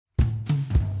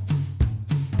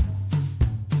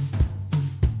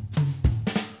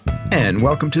And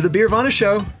welcome to the Beervana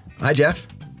Show. Hi, Jeff.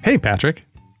 Hey, Patrick.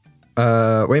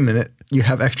 Wait a minute. You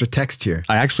have extra text here.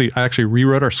 I actually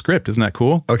rewrote our script. Isn't that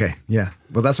cool? Okay, yeah.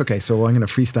 Well, that's okay. So I'm going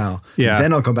to freestyle. Yeah.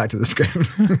 Then I'll go back to the script.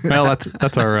 Well,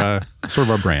 that's our sort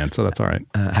of our brand, so that's all right.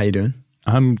 How you doing?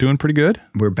 I'm doing pretty good.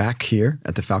 We're back here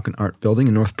at the Falcon Art Building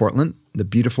in North Portland, the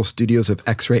beautiful studios of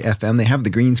X-Ray FM. They have the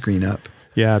green screen up.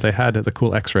 Yeah, they had the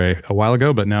cool X-ray a while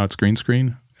ago, but now it's green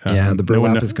screen. Yeah, the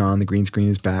burlap is gone. The green screen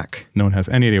is back. No one has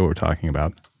any idea what we're talking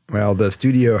about. Well, the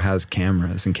studio has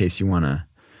cameras in case you want to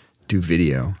do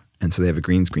video. And so they have a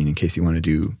green screen in case you want to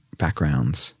do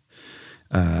backgrounds.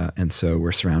 And so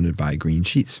we're surrounded by green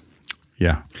sheets.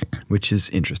 Yeah. Which is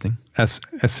interesting. As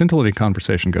scintillating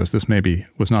conversation goes, this maybe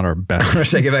was not our best.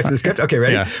 Should I get back to the script? Okay,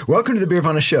 ready? Yeah. Welcome to the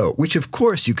Beervana Show, which of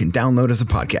course you can download as a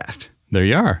podcast. There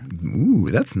you are. Ooh,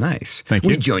 that's nice. Thank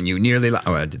you. We join you nearly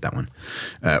I did that one.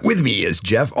 With me is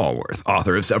Jeff Allworth,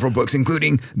 author of several books,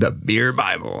 including The Beer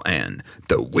Bible and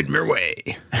The Widmer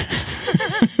Way.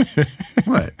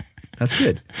 What? That's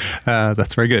good.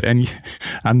 That's very good. And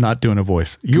I'm not doing a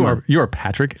voice. You are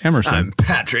Patrick Emerson. I'm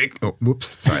Patrick. Oh, whoops.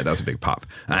 Sorry, that was a big pop.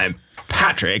 I'm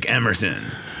Patrick Emerson,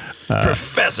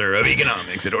 professor of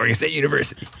economics at Oregon State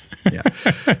University. Yeah.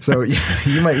 So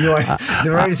you might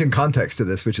there might be some context to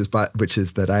this, which is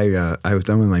that I was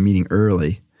done with my meeting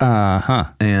early.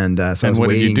 And so I was what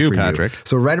waiting did you do, for Patrick? you.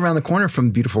 So right around the corner from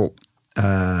beautiful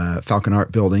Falcon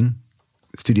Art Building,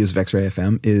 studios of X-Ray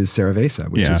FM, is Cerveza,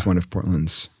 which is one of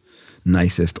Portland's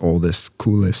nicest, oldest,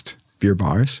 coolest beer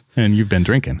bars. And you've been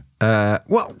drinking.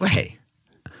 Well, hey,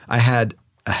 I had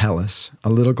a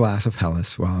little glass of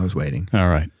Helles while I was waiting. All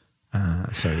right.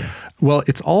 So yeah. Well,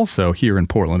 it's also here in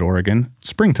Portland, Oregon,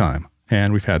 springtime.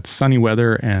 And we've had sunny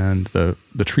weather and the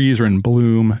trees are in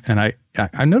bloom. And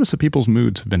I noticed that people's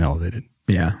moods have been elevated.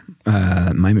 Yeah.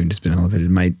 My mood has been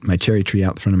elevated. My cherry tree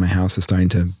out in front of my house is starting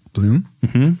to bloom.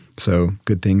 Mm-hmm. So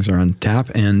good things are on tap.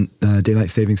 And daylight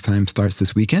savings time starts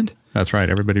this weekend. That's right.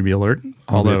 Everybody be alert.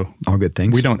 All good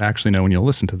things. We don't actually know when you'll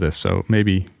listen to this, so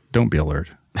maybe don't be alert.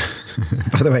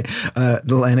 By the way,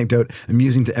 little anecdote,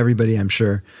 amusing to everybody, I'm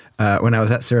sure. When I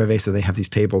was at Cerveza, they have these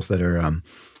tables that are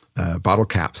bottle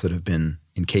caps that have been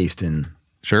encased in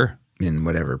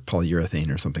whatever,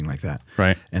 polyurethane or something like that.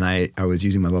 Right. And I was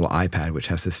using my little iPad, which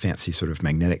has this fancy sort of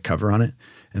magnetic cover on it.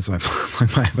 And so I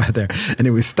put my iPad there, and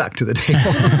it was stuck to the table.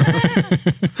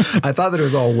 I thought that it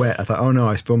was all wet. I thought, oh no,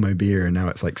 I spilled my beer, and now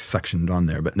it's like suctioned on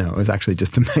there. But no, it was actually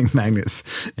just the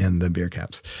magnets and the beer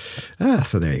caps.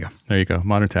 So there you go. There you go.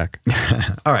 Modern tech.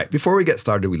 All right. Before we get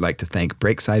started, we'd like to thank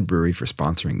Breakside Brewery for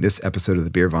sponsoring this episode of the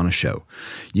Beervana Show.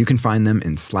 You can find them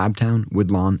in Slabtown,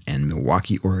 Woodlawn, and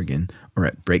Milwaukee, Oregon, or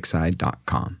at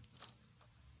breakside.com.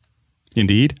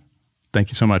 Indeed. Thank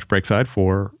you so much, Breakside,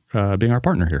 for being our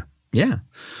partner here. Yeah.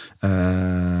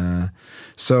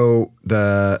 So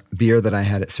the beer that I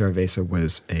had at Cerveza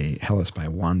was a Helles by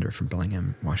Wander from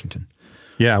Bellingham, Washington.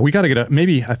 Yeah, we got to get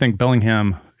I think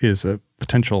Bellingham is a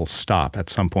potential stop at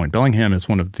some point. Bellingham is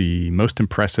one of the most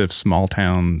impressive small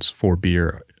towns for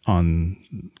beer in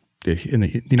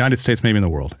the United States, maybe in the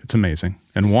world. It's amazing.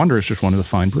 And Wander is just one of the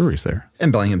fine breweries there.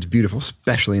 And Bellingham's beautiful,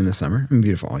 especially in the summer. I mean,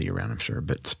 beautiful all year round, I'm sure,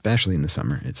 but especially in the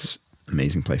summer. It's an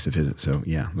amazing place to visit. So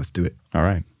yeah, let's do it. All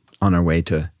right. On our way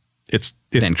to it's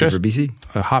Vancouver, BC.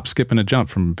 A hop, skip, and a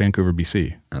jump from Vancouver,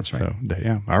 BC. That's right. So,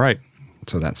 yeah. All right.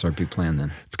 So that's our big plan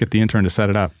then. Let's get the intern to set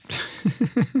it up.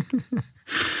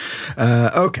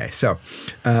 Okay. So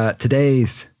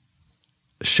today's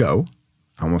show,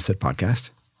 I almost said podcast.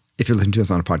 If you're listening to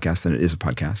us on a podcast, then it is a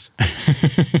podcast.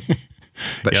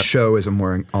 But show is a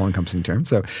more all-encompassing term.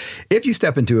 So if you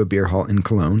step into a beer hall in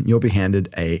Cologne, you'll be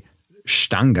handed a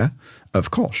Stange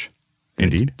of Kolsch.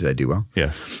 Indeed. Did I do well?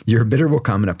 Yes. Your bitter will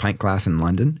come in a pint glass in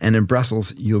London, and in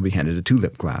Brussels, you'll be handed a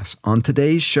tulip glass. On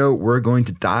today's show, we're going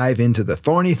to dive into the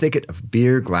thorny thicket of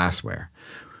beer glassware.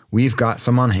 We've got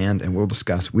some on hand, and we'll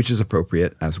discuss which is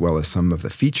appropriate, as well as some of the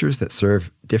features that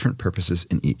serve different purposes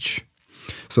in each.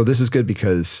 So this is good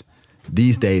because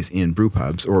these days in brew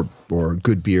pubs or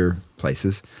good beer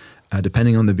places,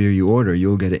 depending on the beer you order,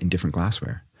 you'll get it in different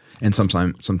glassware. And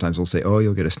sometimes we'll say, oh,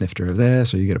 you'll get a snifter of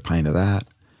this, or you get a pint of that.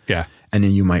 Yeah. And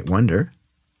then you might wonder,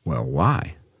 well,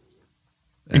 why?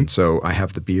 And so I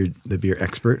have the beer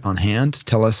expert on hand.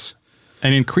 Tell us.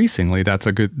 And increasingly,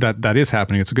 that is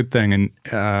happening. It's a good thing. And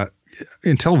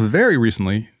until very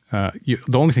recently, the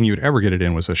only thing you would ever get it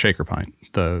in was a shaker pint,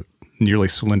 the nearly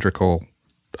cylindrical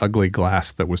ugly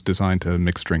glass that was designed to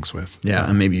mix drinks with. Yeah,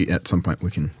 and maybe at some point we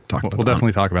can talk about We'll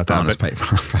definitely talk about the that. Honest Pipe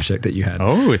project that you had.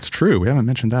 Oh, it's true. We haven't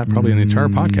mentioned that probably in the entire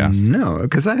podcast. No,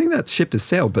 because I think that ship has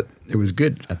sailed, but it was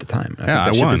good at the time. I think that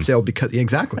I ship won. has sailed because,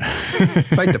 exactly.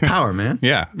 Fight the power, man.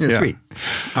 Yeah. Sweet.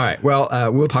 All right. Well,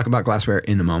 we'll talk about glassware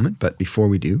in a moment, but before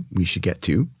we do, we should get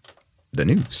to the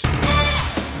news.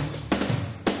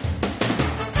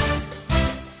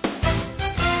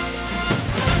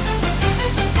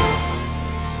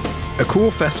 A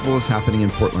cool festival is happening in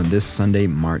Portland this Sunday,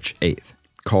 March 8th.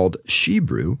 Called She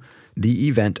Brew, the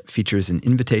event features an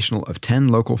invitational of 10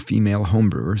 local female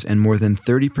homebrewers and more than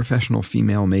 30 professional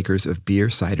female makers of beer,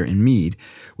 cider, and mead,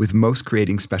 with most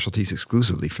creating specialties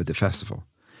exclusively for the festival.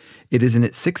 It is in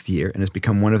its 6th year and has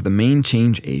become one of the main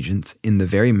change agents in the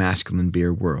very masculine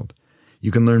beer world. You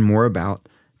can learn more about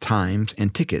times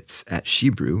and tickets at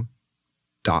shebrew.beer.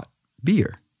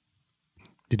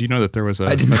 Did you know that there was a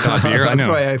I did not. dot beer? I That's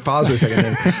know. why I paused for a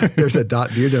second. There's a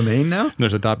 .beer domain now?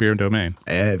 There's a .beer domain.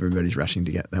 Everybody's rushing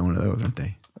to get one of those, aren't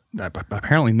they?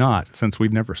 Apparently not, since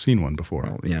we've never seen one before.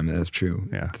 Well, yeah, I mean, that's true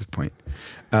Yeah. at this point.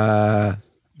 But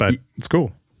it's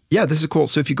cool. Yeah, this is cool.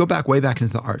 So if you go way back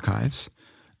into the archives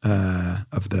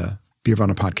of the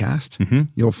Beervana podcast,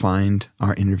 you'll find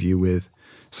our interview with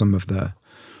some of the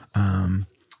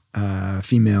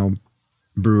female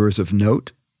brewers of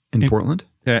note in Portland.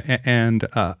 And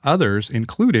others,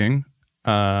 including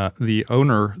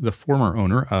the former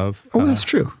owner of Oh, that's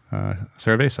true.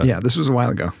 Cerveza. Yeah, this was a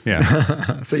while ago.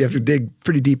 Yeah. So you have to dig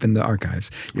pretty deep in the archives.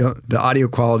 The audio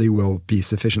quality will be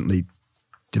sufficiently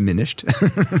diminished.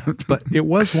 But it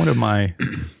was one of my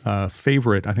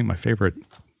favorite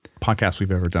podcasts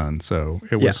we've ever done. So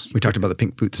it was. We talked about the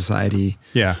Pink Boot Society.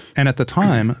 Yeah. And at the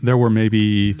time, there were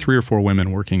maybe 3 or 4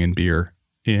 women working in beer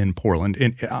in Portland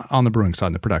on the brewing side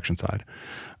and the production side.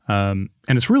 And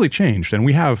it's really changed. And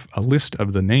we have a list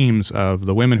of the names of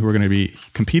the women who are going to be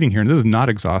competing here. And this is not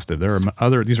exhaustive.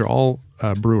 These are all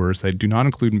brewers. They do not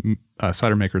include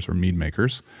cider makers or mead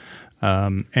makers.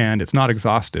 And it's not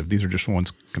exhaustive. These are just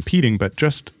ones competing, but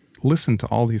just listen to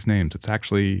all these names. It's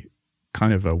actually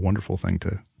kind of a wonderful thing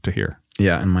to hear.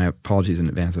 Yeah, and my apologies in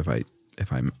advance if I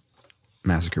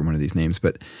massacre one of these names,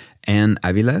 but Anne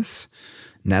Aviles,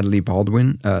 Natalie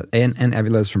Baldwin, Anne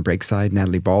Aviles from Breakside,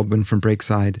 Natalie Baldwin from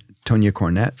Breakside, Tonya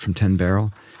Cornett from 10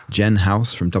 Barrel, Jen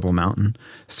House from Double Mountain,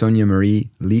 Sonia Marie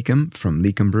Leakum from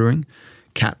Leakum Brewing,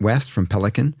 Kat West from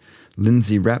Pelican,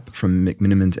 Lindsay Repp from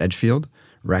McMiniman's Edgefield,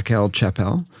 Raquel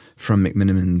Chappell from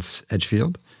McMiniman's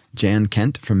Edgefield, Jan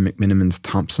Kent from McMiniman's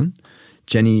Thompson,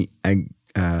 Jenny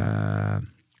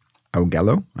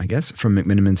Augello, I guess, from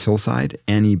McMiniman's Hillside,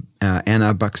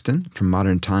 Anna Buxton from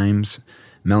Modern Times,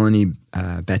 Melanie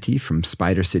Betty from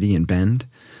Spider City in Bend,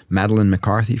 Madeline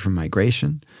McCarthy from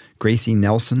Migration, Gracie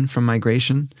Nelson from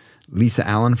Migration, Lisa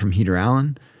Allen from Heater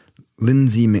Allen,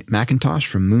 Lindsay McIntosh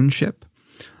from Moonship,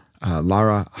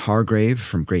 Lara Hargrave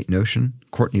from Great Notion,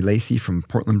 Courtney Lacey from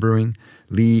Portland Brewing,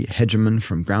 Lee Hegeman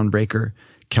from Groundbreaker,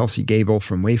 Kelsey Gable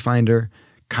from Wayfinder,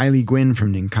 Kylie Gwynn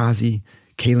from Ninkasi,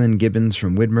 Kaylin Gibbons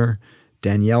from Widmer,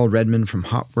 Danielle Redmond from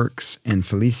Hopworks, and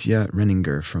Felicia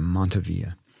Renninger from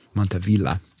Montavilla.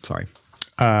 Sorry.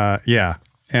 Yeah.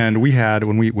 And we had,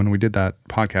 when we did that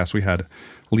podcast, we had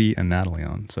Lee and Natalie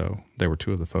on. So they were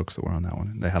 2 of the folks that were on that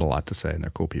one. They had a lot to say, and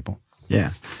they're cool people.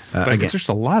 Yeah. But it's just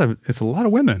a lot of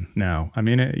women now. I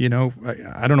mean, I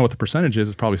don't know what the percentage is.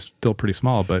 It's probably still pretty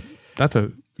small, but that's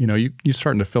you're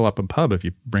starting to fill up a pub if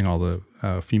you bring all the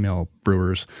female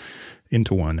brewers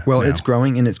into one. Well, now. It's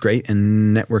growing and it's great,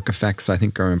 and network effects, I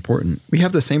think, are important. We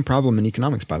have the same problem in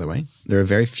economics, by the way. There are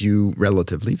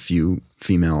relatively few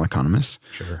female economists,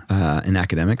 Sure. In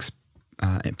academics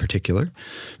in particular.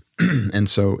 And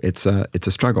so it's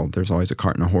a struggle. There's always a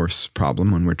cart and a horse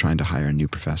problem when we're trying to hire a new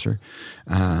professor.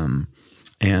 And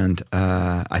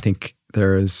I think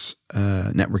there's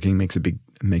networking makes a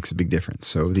big difference.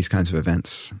 So these kinds of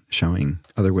events showing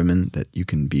other women that you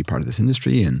can be part of this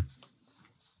industry and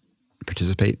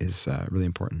participate is really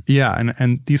important. Yeah,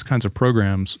 and these kinds of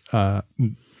programs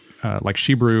like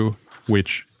She Brew,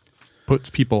 which puts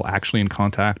people actually in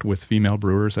contact with female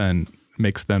brewers and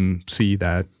makes them see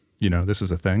that this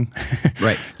is a thing,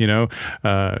 right?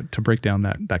 To break down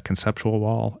that conceptual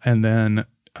wall, and then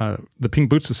the Pink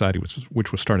Boot Society,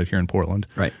 which was started here in Portland,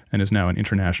 right, and is now an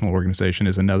international organization,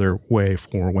 is another way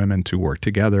for women to work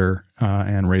together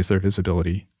and raise their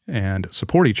visibility and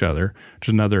support each other, which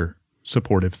is another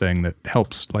supportive thing that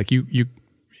helps. Like you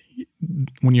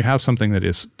when you have something that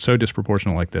is so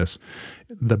disproportionate like this,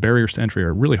 the barriers to entry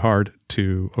are really hard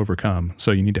to overcome.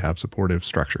 So you need to have supportive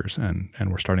structures, and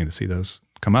we're starting to see those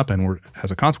come up. And as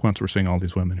a consequence, we're seeing all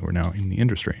these women who are now in the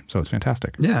industry. So it's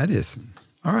fantastic. Yeah, it is.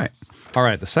 All right. All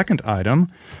right. The second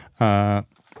item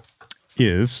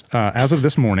is, as of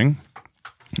this morning,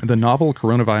 the novel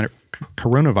coronavirus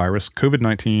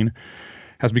COVID-19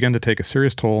 has begun to take a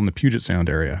serious toll in the Puget Sound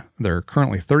area. There are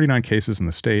currently 39 cases in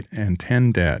the state and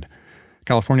 10 dead.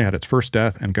 California had its first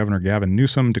death, and Governor Gavin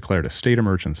Newsom declared a state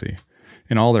emergency.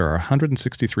 In all, there are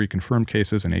 163 confirmed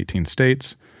cases in 18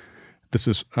 states. This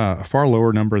is a far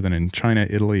lower number than in China,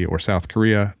 Italy, or South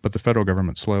Korea, but the federal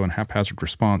government's slow and haphazard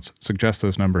response suggests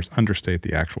those numbers understate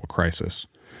the actual crisis.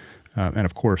 And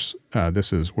of course,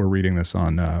 we're reading this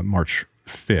on March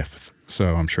 5th,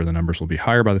 so I'm sure the numbers will be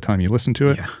higher by the time you listen to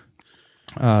it.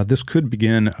 Yeah. This could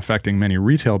begin affecting many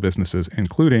retail businesses,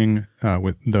 including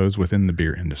with those within the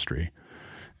beer industry.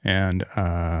 And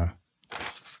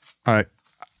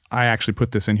I actually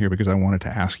put this in here because I wanted to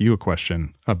ask you a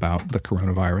question about the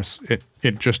coronavirus.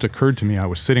 It just occurred to me, I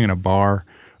was sitting in a bar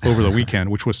over the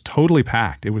weekend, which was totally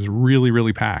packed. It was really,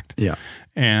 really packed. Yeah.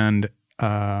 And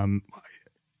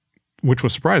which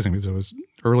was surprising because it was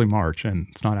early March and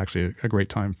it's not actually a great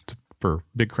time for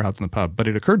big crowds in the pub. But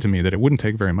it occurred to me that it wouldn't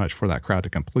take very much for that crowd to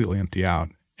completely empty out.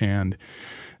 And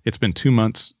it's been 2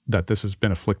 months that this has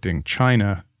been afflicting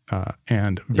China,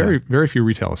 and very few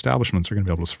retail establishments are going to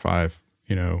be able to survive,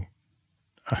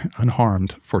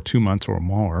 unharmed for 2 months or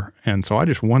more. And so I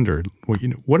just wondered,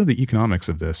 what are the economics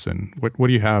of this, and what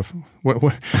do you have? What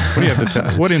do you have to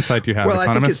tell? What insight do you have,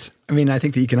 economists? I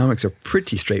think the economics are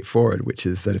pretty straightforward, which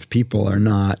is that if people are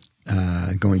not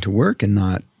going to work and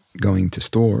not going to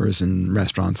stores and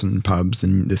restaurants and pubs,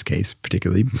 in this case,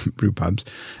 particularly brew pubs,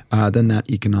 then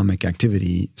that economic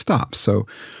activity stops. So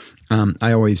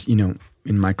I always, in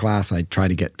my class, I try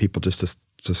to get people just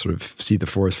to sort of see the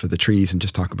forest for the trees and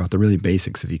just talk about the really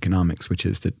basics of economics, which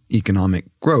is that economic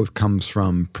growth comes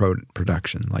from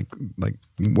production, like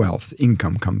wealth,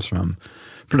 income comes from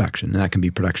production. And that can be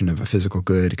production of a physical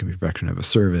good, it can be production of a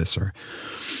service,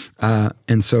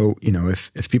 and so,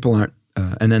 if people aren't,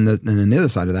 and then the other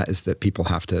side of that is that people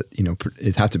have to,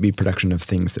 it has to be production of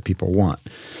things that people want.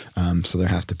 So there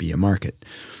has to be a market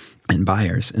and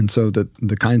buyers. And so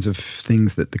the kinds of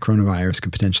things that the coronavirus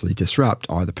could potentially disrupt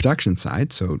are the production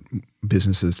side. So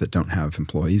businesses that don't have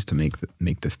employees to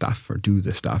make the stuff or do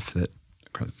the stuff that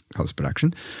causes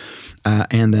production.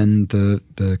 And then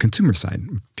the consumer side.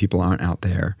 People aren't out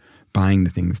there buying the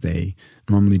things they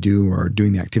normally do or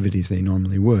doing the activities they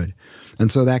normally would.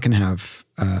 And so that can have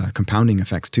compounding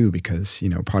effects too, because,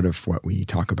 part of what we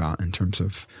talk about in terms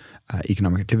of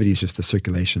economic activity is just the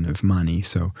circulation of money.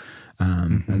 So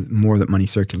the more that money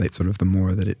circulates, sort of the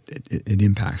more that it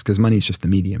impacts, because money is just the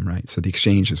medium, right? So the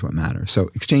exchange is what matters. So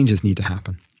exchanges need to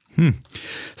happen.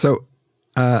 So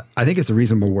I think it's a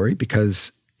reasonable worry,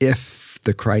 because if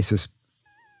the crisis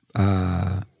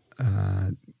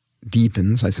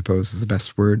deepens, I suppose is the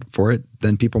best word for it,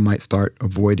 then people might start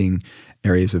avoiding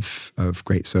areas of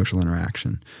great social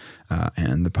interaction.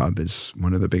 And the pub is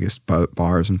one of the biggest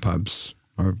bars and pubs,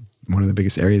 or one of the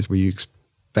biggest areas where you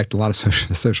expect a lot of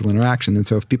social interaction. And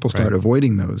so if people start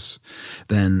avoiding those,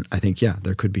 then I think,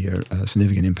 there could be a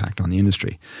significant impact on the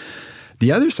industry.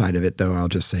 The other side of it, though, I'll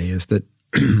just say, is that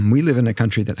we live in a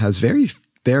country that has very,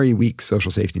 very weak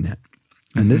social safety net.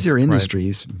 And these are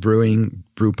industries, brewing,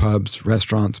 brew pubs,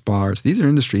 restaurants, bars. These are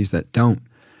industries that don't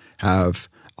have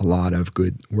a lot of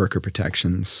good worker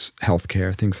protections,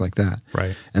 healthcare, things like that.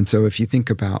 Right. And so if you think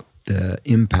about the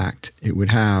impact it would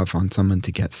have on someone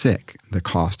to get sick, the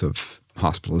cost of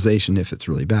hospitalization if it's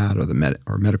really bad, or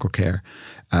or medical care,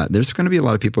 there's going to be a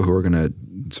lot of people who are going to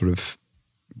sort of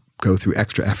go through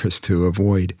extra efforts to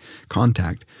avoid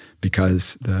contact,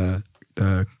 because the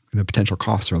potential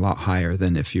costs are a lot higher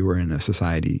than if you were in a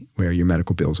society where your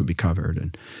medical bills would be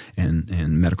covered and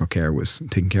medical care was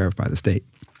taken care of by the state.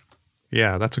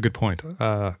 Yeah, that's a good point.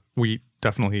 We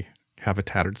definitely have a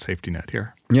tattered safety net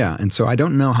here. Yeah, and so I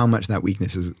don't know how much that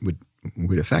weakness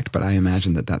would affect, but I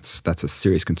imagine that's a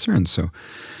serious concern. So,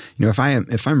 if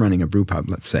I'm running a brew pub,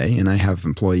 let's say, and I have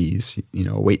employees,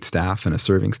 a wait staff and a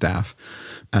serving staff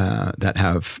that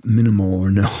have minimal or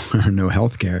no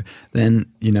health care, then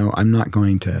I'm not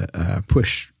going to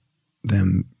push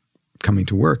them coming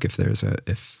to work if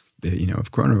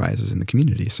coronavirus is in the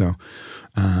community. So,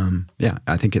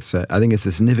 I think it's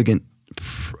a significant,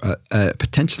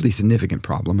 potentially significant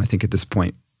problem. I think at this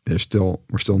point we're still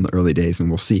in the early days, and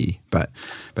we'll see. But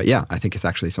I think it's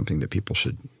actually something that people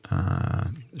should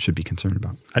be concerned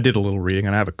about. I did a little reading,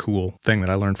 and I have a cool thing that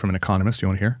I learned from an economist. You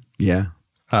want to hear? Yeah.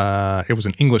 It was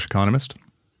an English economist,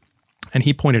 and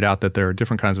he pointed out that there are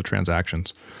different kinds of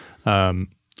transactions.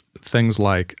 Things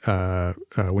like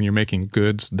when you're making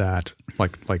goods that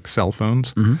like cell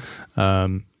phones,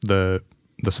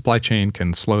 the supply chain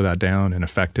can slow that down and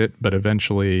affect it, but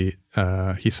eventually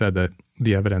he said that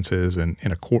the evidence is in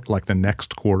a quarter, like the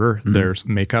next quarter, there's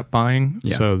makeup buying.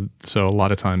 Yeah. So a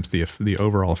lot of times the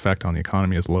overall effect on the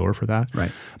economy is lower for that.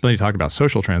 Right. But then you talk about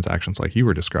social transactions like you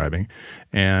were describing,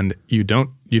 and you don't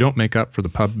make up for the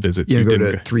pub visits. You go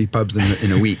to 3 pubs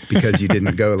in a week because you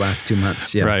didn't go last 2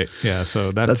 months. Yeah. Right. Yeah.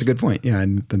 So that's a good point. Yeah, I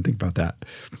didn't think about that.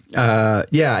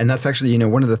 Yeah, and that's actually,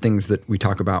 one of the things that we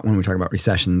talk about when we talk about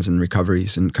recessions and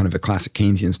recoveries, and kind of a classic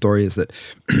Keynesian story is that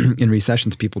in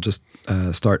recessions, people just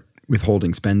start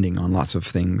withholding spending on lots of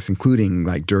things, including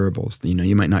like durables.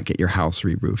 You might not get your house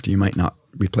re-roofed, or you might not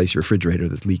replace your refrigerator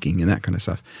that's leaking and that kind of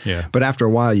stuff. Yeah. But after a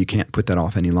while, you can't put that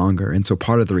off any longer. And so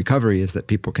part of the recovery is that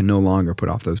people can no longer put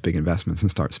off those big investments and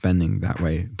start spending that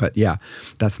way. But yeah,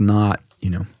 that's not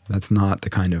the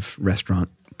kind of restaurant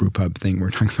brew pub thing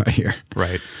we're talking about here.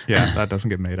 Right. Yeah, that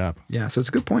doesn't get made up. Yeah, so it's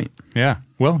a good point. Yeah.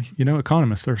 Well,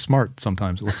 economists, they're smart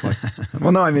sometimes, it looks like.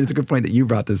 Well, no, I mean, it's a good point that you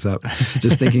brought this up,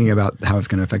 just thinking about how it's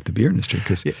going to affect the beer industry,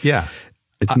 because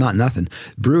it's not nothing.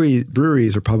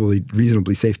 Breweries are probably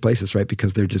reasonably safe places, right?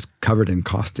 Because they're just covered in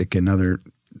caustic and other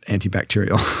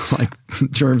antibacterial, like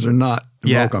germs are not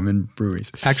welcome in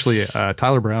breweries. Actually,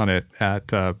 Tyler Brown at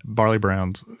Barley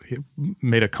Brown's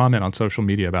made a comment on social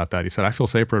media about that. He said, "I feel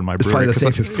safer in my brewery." It's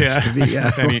probably the safest place to be.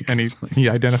 Yeah, and he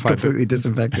identified completely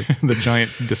disinfected the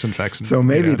giant disinfection. So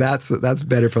maybe that's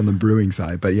better from the brewing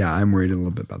side. But yeah, I'm worried a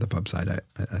little bit about the pub side.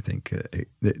 I think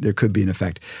there could be an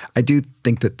effect. I do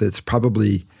think that that's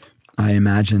probably. I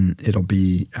imagine it'll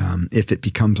be if it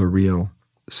becomes a real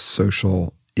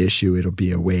social issue, it'll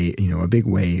be a big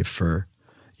wave for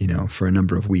a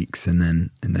number of weeks, and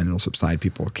then it'll subside.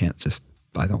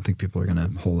 I don't think people are going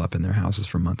to hole up in their houses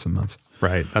for months and months.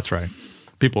 Right. That's right.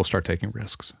 People will start taking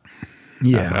risks.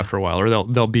 Yeah. After a while, or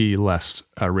they'll be less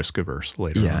risk averse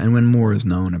later. Yeah. on. And when more is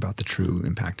known about the true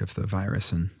impact of the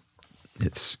virus and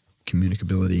its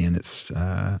communicability and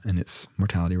its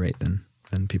mortality rate, then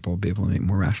people will be able to make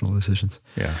more rational decisions.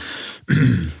 Yeah.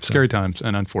 Scary times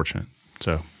and unfortunate.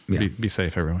 So be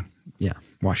safe, everyone. Yeah.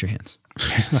 Wash your hands.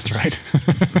 That's right.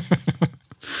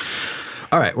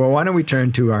 All right. Well, why don't we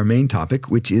turn to our main topic,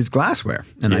 which is glassware.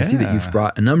 And I see that you've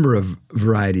brought a number of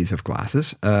varieties of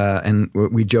glasses. And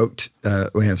we joked as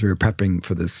we were prepping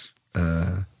for this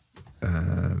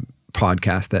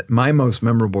podcast that my most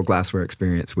memorable glassware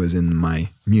experience was in my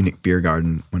Munich beer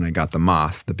garden when I got the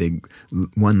Maas, the big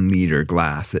 1 liter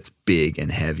glass that's big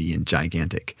and heavy and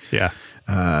gigantic. Yeah.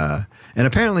 And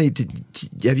apparently,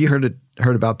 have you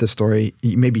heard about this story?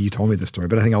 Maybe you told me this story,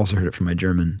 but I think I also heard it from my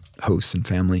German hosts and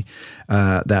family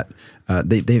that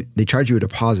they charge you a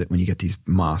deposit when you get these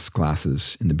Maas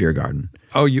glasses in the beer garden.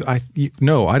 Oh,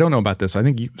 no, I don't know about this. I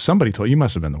think somebody told you.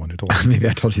 Must have been the one who told me. Maybe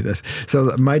I told you this.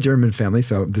 So my German family.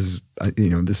 So this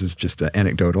is just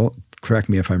anecdotal. Correct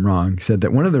me if I'm wrong. Said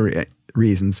that one of the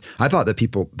reasons I thought that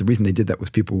the reason they did that was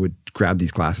people would grab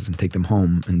these glasses and take them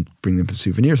home and bring them as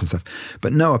souvenirs and stuff.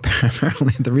 But no,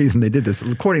 apparently the reason they did this,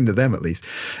 according to them at least,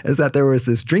 is that there was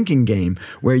this drinking game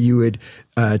where you would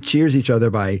cheers each other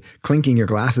by clinking your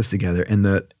glasses together, and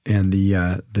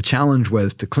the challenge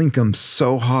was to clink them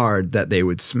so hard that they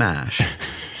would smash.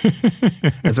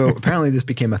 And so apparently this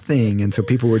became a thing, and so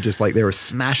people were just like they were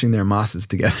smashing their Maas's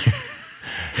together.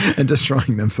 And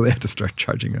destroying them, so they had to start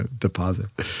charging a deposit.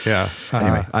 Yeah.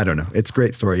 Anyway, I don't know. It's a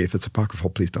great story. If it's apocryphal,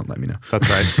 please don't let me know. That's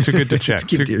right. Too good to check.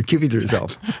 Keep it to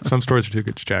yourself. Some stories are too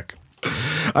good to check.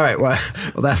 All right. Well,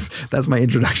 that's my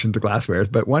introduction to glassware.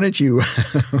 But why don't you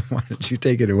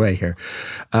take it away here?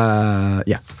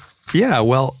 Yeah. Yeah.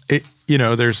 Well,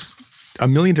 there's a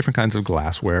million different kinds of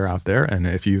glassware out there, and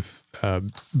if you've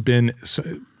been.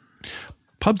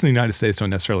 Pubs in the United States don't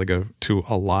necessarily go to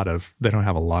they don't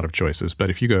have a lot of choices.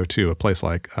 But if you go to a place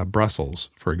like Brussels,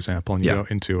 for example, and you go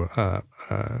into a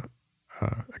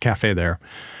cafe there,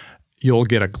 you'll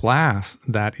get a glass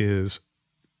that is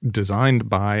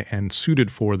designed by and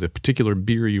suited for the particular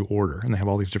beer you order. And they have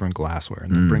all these different glassware.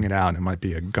 And they bring it out, and it might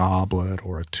be a goblet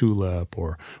or a tulip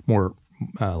or more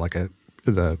like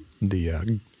the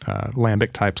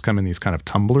lambic types come in these kind of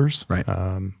tumblers. Right.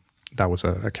 That was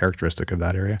a characteristic of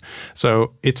that area.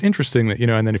 So it's interesting that,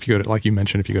 and then if you go to, like you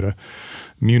mentioned, if you go to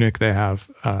Munich, they have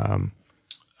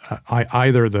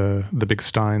either the big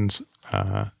Steins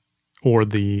or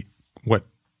what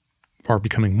are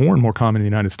becoming more and more common in the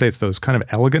United States, those kind of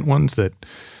elegant ones that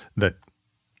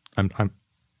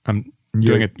I'm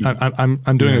doing it.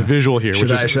 I'm doing a visual here.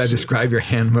 Should I describe your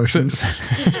hand motions?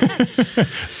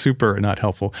 Super not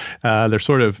helpful. They're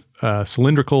sort of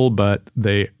cylindrical, but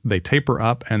they taper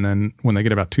up, and then when they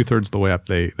get about 2/3 of the way up,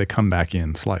 they come back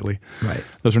in slightly. Right.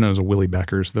 Those are known as Willy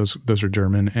Beckers. Those are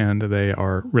German, and they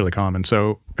are really common.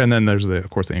 So, and then there's of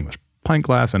course the English pint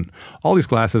glass, and all these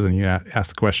glasses. And you ask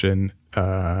the question,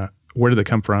 where do they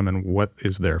come from, and what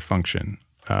is their function?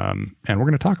 And we're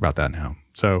going to talk about that now.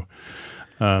 So.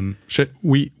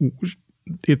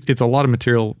 It's a lot of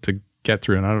material to get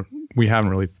through, and we haven't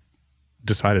really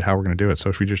decided how we're going to do it.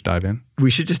 So should we just dive in?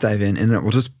 We should just dive in, and we'll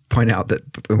just point out that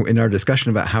in our discussion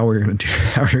about how we're going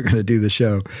to do the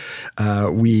show,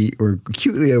 we were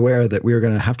acutely aware that we were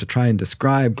going to have to try and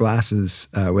describe glasses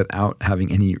without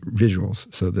having any visuals.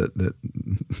 So that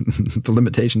the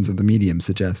limitations of the medium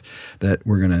suggest that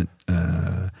we're going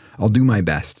to. I'll do my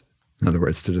best, in other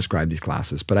words, to describe these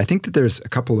glasses. But I think that there's a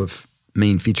couple of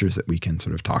main features that we can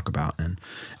sort of talk about and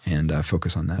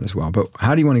focus on that as well. But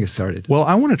how do you want to get started? Well,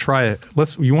 I want to try it.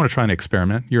 You want to try an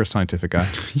experiment. You're a scientific guy.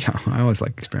 Yeah, I always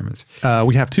like experiments.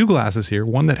 We have two glasses here.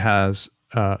 One that has,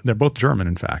 they're both German,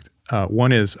 in fact.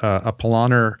 One is a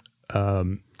Polaner,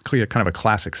 kind of a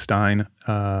classic Stein,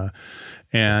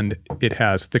 and it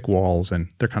has thick walls, and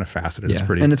they're kind of faceted. Yeah, it's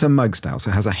pretty. And it's a mug style,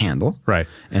 so it has a handle. Right.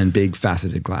 And big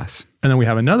faceted glass. And then we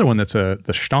have another one that's the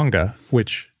Stange,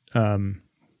 which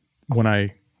when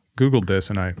I Googled this,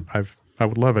 and I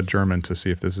would love a German to see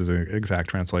if this is an exact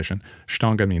translation.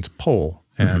 Stange means pole,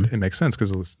 and it makes sense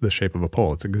because it's the shape of a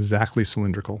pole. It's exactly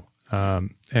cylindrical,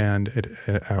 and it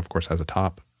of course has a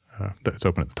top that's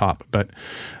open at the top. But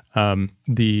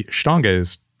the Stange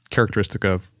is characteristic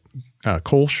of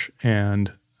Kolsch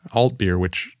and alt beer,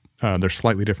 which they're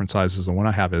slightly different sizes. The one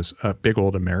I have is a big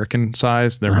old American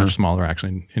size. They're much smaller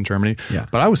actually in Germany. Yeah.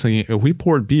 But I was thinking if we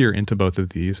poured beer into both of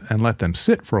these and let them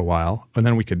sit for a while, and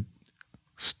then we could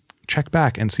check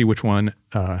back and see which one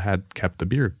had kept the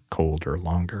beer colder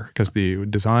longer. Because the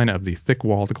design of the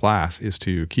thick-walled glass is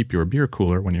to keep your beer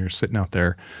cooler when you're sitting out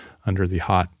there under the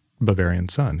hot Bavarian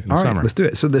sun in the summer. All right, let's do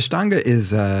it. So the Stange is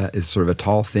sort of a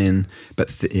tall, thin,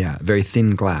 but very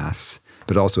thin glass,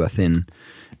 but also a thin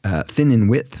in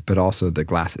width, but also the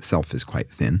glass itself is quite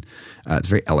thin. It's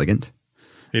very elegant.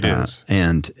 It is.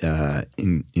 And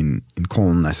in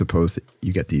Cologne, I suppose that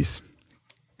you get these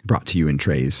brought to you in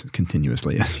trays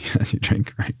continuously as you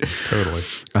drink, right? Totally.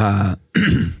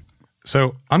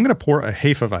 So I'm going to pour a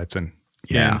Hefeweizen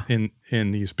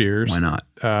in these beers. Why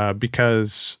not?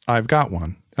 Because I've got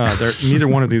one. Neither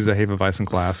one of these is a Hefeweizen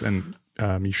glass, and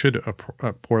you should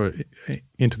pour it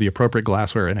into the appropriate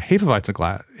glassware. And a Hefeweizen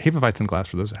glass,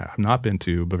 for those that have not been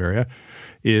to Bavaria,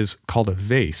 is called a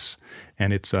vase.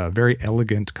 And it's a very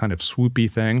elegant kind of swoopy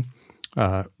thing,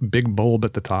 big bulb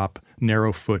at the top,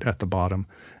 narrow foot at the bottom,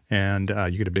 and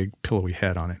you get a big pillowy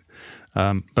head on it.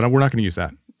 But we're not going to use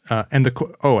that.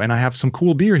 And I have some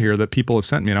cool beer here that people have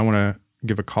sent me, and I want to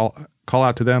give a call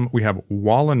out to them. We have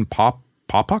Wallen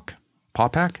Poppak.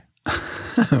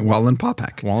 Wallen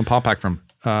Poppak from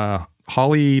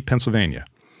Holly, Pennsylvania.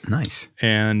 Nice.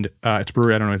 And it's a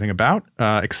brewery I don't know anything about,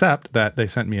 except that they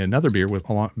sent me another beer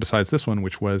besides this one,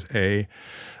 which was a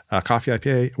coffee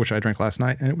IPA, which I drank last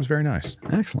night, and it was very nice.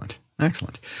 Excellent.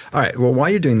 All right. Well, while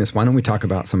you're doing this, why don't we talk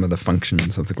about some of the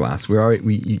functions of the glass?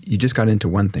 You just got into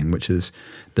one thing, which is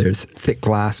there's thick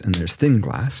glass and there's thin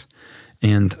glass.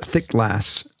 And thick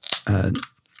glass,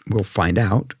 we'll find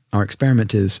out. Our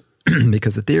experiment is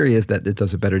because the theory is that it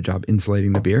does a better job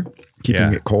insulating the beer,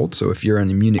 keeping it cold. So if you're in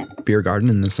a Munich beer garden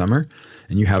in the summer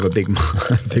and you have a big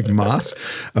moss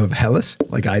of Helles,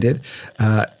 like I did,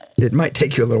 it might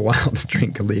take you a little while to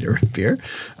drink a liter of beer,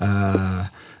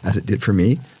 as it did for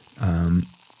me.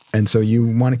 And so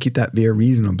you want to keep that beer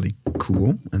reasonably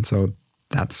cool. And so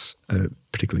that's a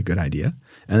particularly good idea.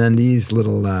 And then these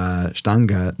little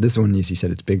Stange, this one, as you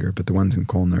said, it's bigger, but the ones in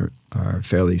Köln are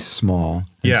fairly small.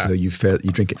 And so you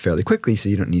drink it fairly quickly, so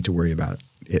you don't need to worry about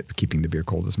it keeping the beer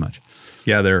cold as much.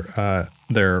 Yeah,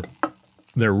 they're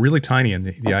really tiny, and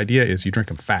the idea is you drink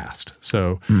them fast.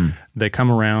 So they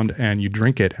come around and you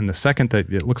drink it, and the second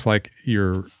that it looks like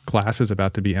your glass is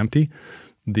about to be empty,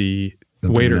 the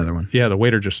waiter, another one. The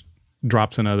waiter just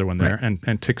drops another one there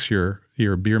and ticks your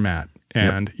beer mat.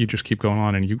 And you just keep going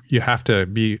on, and you have to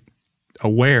be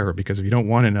aware, because if you don't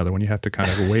want another one, you have to kind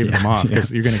of wave them off, because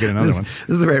you're going to get another one. This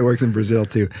is the way it works in Brazil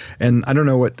too. And I don't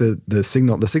know what the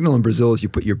signal in Brazil is. You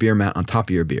put your beer mat on top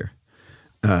of your beer,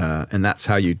 and that's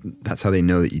how they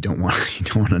know that you don't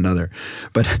want another.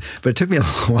 But it took me a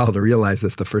little while to realize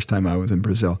this the first time I was in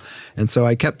Brazil, and so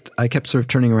I kept sort of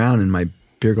turning around, and my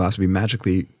beer glass would be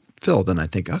magically filled, and I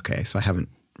think, okay, so I haven't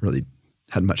really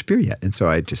had much beer yet. And so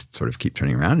I just sort of keep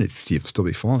turning around and see if it'll still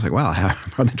be full. I was like, wow, I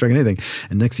haven't hardly drank anything.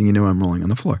 And next thing you know, I'm rolling on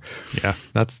the floor. Yeah,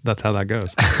 that's how that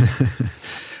goes.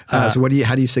 So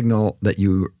how do you signal that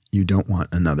you don't want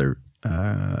another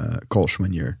Kolsch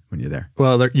when you're there?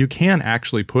 Well, you can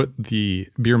actually put the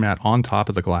beer mat on top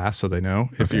of the glass so they know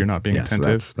if you're not being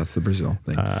attentive. So that's the Brazil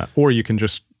thing. Or you can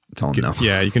just tell them no.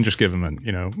 Yeah, you can just give them when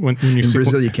you in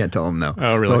Brazil you can't tell them no.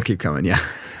 Oh, really? They'll keep coming. Yeah.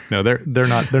 No, they're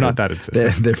not that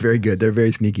insistent. They're very good. They're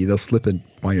very sneaky. They'll slip in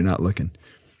while you're not looking.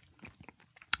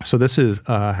 So this has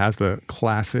the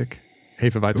classic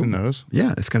Hefeweizen nose.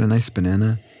 Yeah, it's got a nice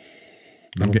banana.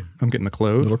 I'm getting the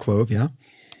clove. Little clove, yeah.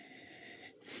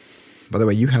 By the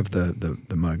way, you have the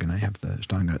mug and I have the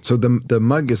Stange. So the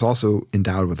mug is also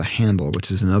endowed with a handle,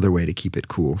 which is another way to keep it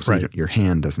cool, so your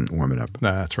hand doesn't warm it up.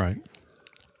 That's right.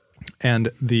 And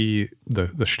the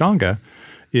Stange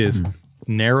is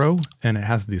narrow and it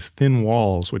has these thin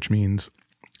walls, which means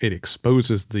it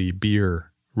exposes the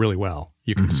beer really well.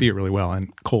 You can see it really well.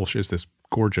 And Kolsch is this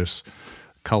gorgeous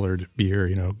colored beer,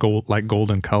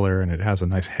 golden color, and it has a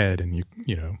nice head, and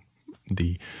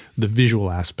the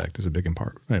visual aspect is a big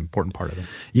important part of it.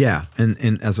 Yeah,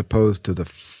 and as opposed to the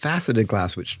faceted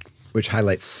glass, which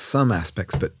highlights some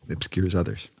aspects but obscures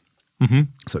others. Mm-hmm.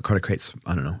 So it kind of creates,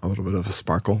 I don't know, a little bit of a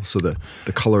sparkle. So the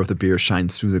color of the beer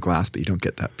shines through the glass, but you don't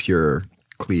get that pure,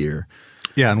 clear.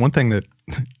 Yeah, and one thing that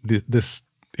this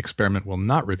experiment will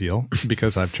not reveal,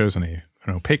 because I've chosen an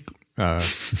opaque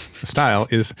style,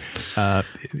 is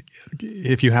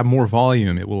if you have more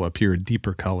volume, it will appear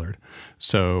deeper colored.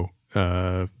 So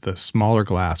the smaller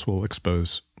glass will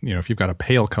expose, if you've got a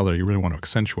pale color you really want to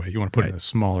accentuate, you want to put it in a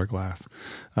smaller glass.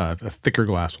 A thicker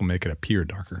glass will make it appear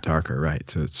darker. Darker, right.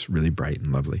 So it's really bright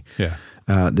and lovely. Yeah.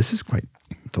 This is quite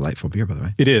delightful beer, by the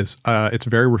way. It is. It's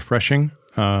very refreshing.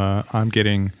 I'm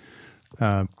getting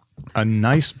a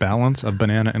nice balance of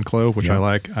banana and clove, which I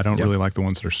like. I don't really like the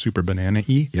ones that are super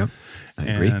banana-y. Yep, I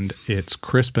agree. And it's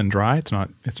crisp and dry. It's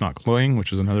not cloying,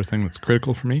 which is another thing that's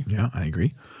critical for me. Yeah, I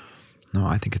agree. No,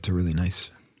 I think it's a really nice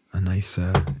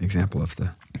example of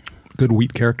the good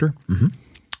wheat character. Mm-hmm.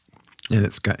 And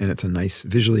it's a nice,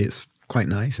 visually it's quite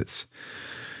nice.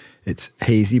 It's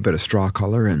hazy, but a straw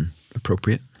color and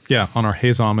appropriate. Yeah, on our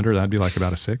hazometer, that'd be like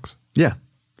about a 6. Yeah,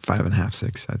 5.5,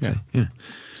 6, I'd say. Yeah,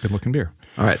 good looking beer.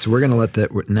 All right, so we're going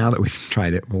to now that we've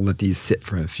tried it, we'll let these sit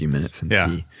for a few minutes and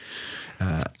see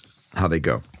how they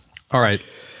go. All right,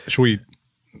 should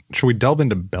we delve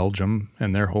into Belgium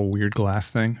and their whole weird glass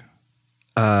thing?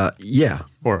 Yeah.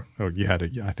 Or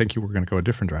I think you were going to go a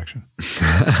different direction.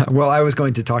 Well, I was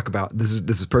going to talk about this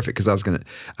is perfect because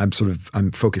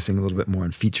I'm focusing a little bit more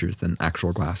on features than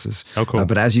actual glasses. Oh, cool.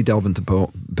 But as you delve into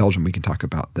Belgium, we can talk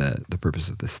about the purpose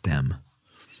of the stem.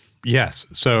 Yes.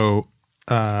 So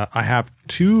I have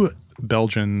 2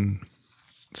 Belgian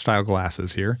style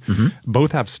glasses here. Mm-hmm.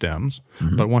 Both have stems,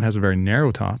 but one has a very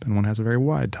narrow top and one has a very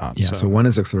wide top. Yeah, so one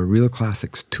is a sort of real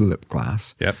classic tulip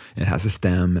glass. Yep. It has a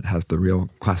stem. It has the real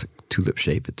classic tulip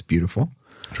shape. It's beautiful.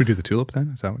 Should we do the tulip then?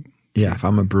 Is that what? Yeah, if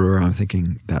I'm a brewer, I'm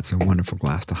thinking that's a wonderful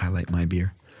glass to highlight my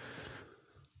beer.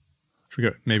 Should we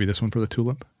go maybe this one for the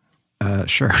tulip?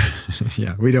 Sure.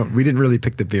 Yeah, we didn't really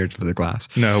pick the beer for the glass.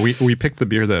 No, we picked the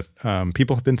beer that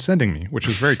people have been sending me, which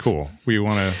is very cool. We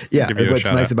want to give you a what's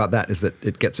shout nice out. about that is that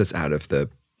it gets us out of the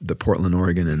Portland,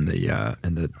 Oregon, and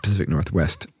the Pacific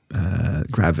Northwest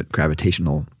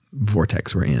gravitational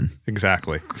vortex we're in.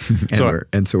 Exactly. So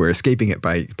we're escaping it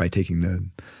by taking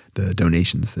the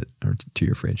donations that are to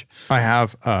your fridge. I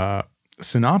have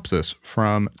synopsis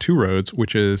from Two Roads,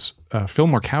 which is Phil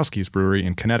Markowski's brewery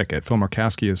in Connecticut. Phil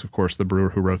Markowski is, of course, the brewer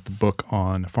who wrote the book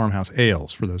on farmhouse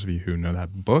ales, for those of you who know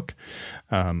that book.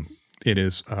 It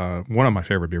is one of my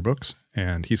favorite beer books,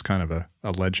 and he's kind of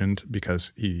a legend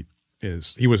because he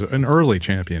was an early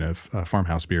champion of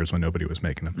farmhouse beers when nobody was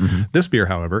making them. Mm-hmm. This beer,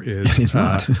 however, is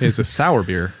a sour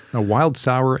beer, a wild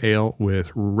sour ale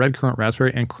with red currant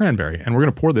raspberry and cranberry. And we're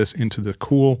going to pour this into the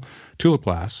cool tulip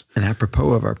glass. And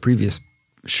apropos of our previous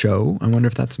show, I wonder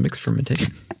if that's mixed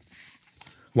fermentation.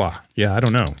 Wow. Yeah, I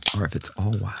don't know. Or if it's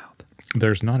all wild.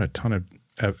 There's not a ton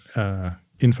of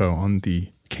info on the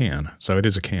can. So it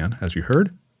is a can, as you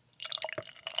heard.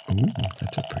 Ooh,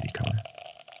 that's a pretty color.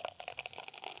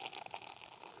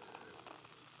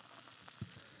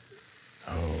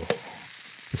 Oh.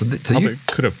 So you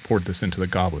could have poured this into the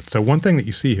goblet. So one thing that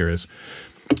you see here is,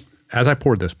 as I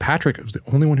poured this, Patrick was the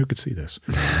only one who could see this.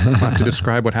 I'll have to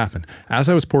describe what happened. As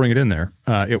I was pouring it in there,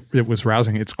 it was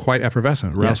rousing. It's quite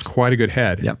effervescent. It roused quite a good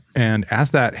head. Yep. And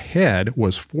as that head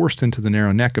was forced into the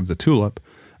narrow neck of the tulip,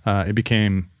 it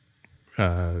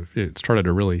started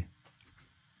to really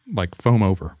like foam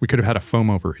over. We could have had a foam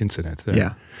over incident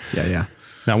there. Yeah.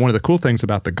 Now, one of the cool things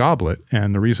about the goblet,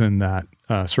 and the reason that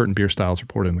certain beer styles are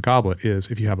poured in the goblet, is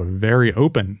if you have a very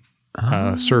open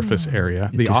surface area,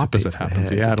 the opposite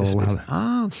happens. Yeah, it'll allow that.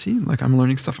 Oh, see, like I'm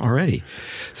learning stuff already.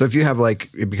 So if you have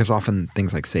because often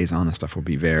things like Saison and stuff will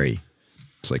be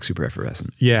it's like super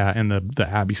effervescent. Yeah, and the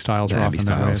Abbey styles are often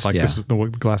that way. It's like this is the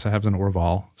glass I have is an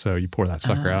Orval, so you pour that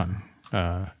sucker out,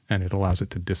 and it allows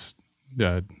it to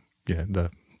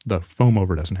the foam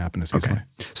over doesn't happen as easily. Okay,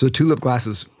 so tulip glass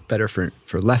is better for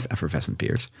less effervescent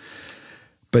beers,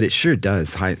 but it sure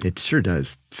does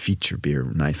feature beer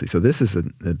nicely. So this is a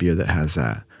beer that has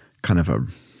a kind of a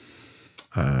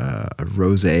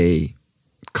rosé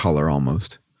color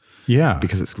almost. Yeah,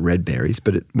 because it's red berries,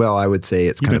 but I would say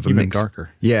it's kind of a mix.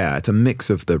 Darker. Yeah, it's a mix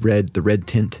of the red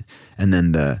tint, and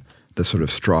then the sort of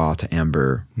straw to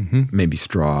amber, maybe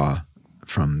straw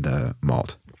from the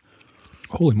malt.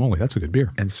 Holy moly, that's a good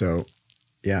beer. And so,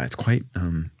 yeah, it's quite.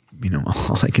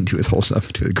 All I can do is hold up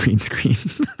to a green screen.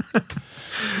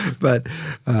 But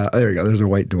there we go. There's a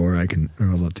white door I can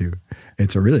hold up to.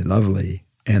 It's a really lovely.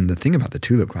 And the thing about the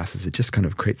tulip glass is it just kind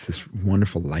of creates this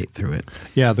wonderful light through it.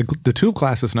 Yeah, the tulip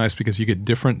glass is nice because you get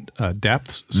different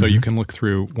depths. So you can look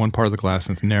through one part of the glass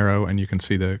and it's narrow, and you can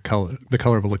see the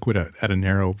color of a liquid at a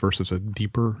narrow versus a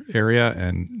deeper area,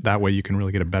 and that way you can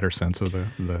really get a better sense of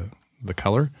the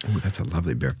color. Oh, that's a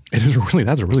lovely beer. That's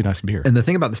a really nice beer. And the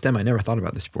thing about the stem, I never thought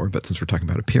about this before, but since we're talking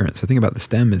about appearance, the thing about the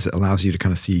stem is it allows you to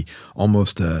kind of see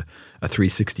almost a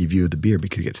 360 view of the beer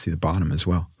because you get to see the bottom as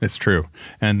well. It's true.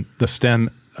 And the stem,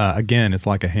 again, it's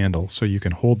like a handle, so you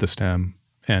can hold the stem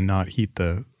and not heat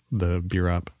the beer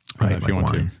up if you want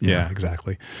wine. To. Yeah,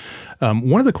 exactly.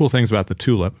 One of the cool things about the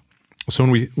tulip, so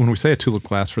when we say a tulip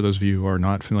glass, for those of you who are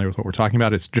not familiar with what we're talking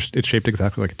about, it's shaped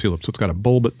exactly like a tulip. So it's got a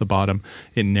bulb at the bottom,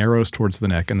 it narrows towards the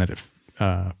neck, and then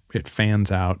it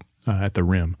fans out at the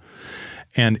rim.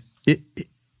 And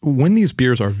when these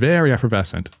beers are very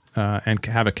effervescent and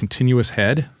have a continuous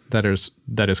head that is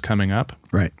coming up,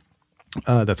 right,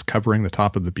 that's covering the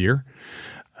top of the beer,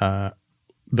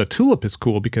 the tulip is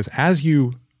cool because as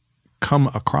you come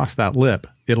across that lip,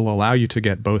 it'll allow you to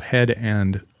get both head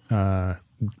and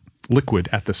liquid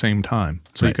at the same time.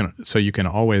 So you can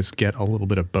always get a little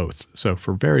bit of both. So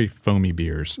for very foamy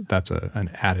beers, that's an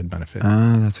added benefit.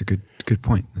 That's a good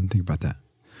point. I didn't think about that.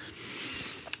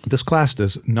 This glass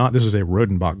does not. This is a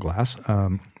Rodenbach glass.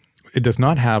 It does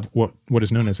not have what is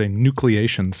known as a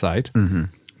nucleation site,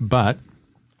 but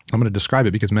I'm going to describe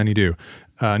it because many do.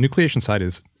 Nucleation site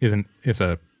is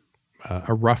a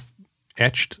rough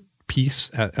etched piece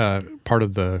part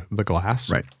of the glass.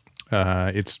 Right.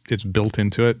 It's built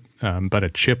into it, but a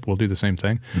chip will do the same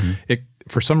thing.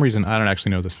 For some reason, I don't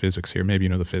actually know the physics here. Maybe you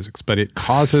know the physics, but it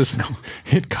causes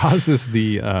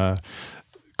the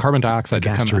carbon dioxide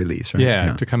to come release, right?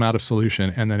 Yeah, to come out of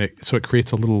solution, and then it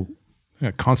creates a little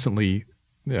constantly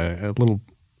a little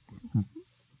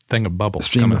thing of bubbles.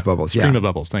 Stream of bubbles. Stream of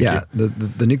bubbles. Thank you.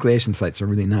 The nucleation sites are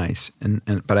really nice,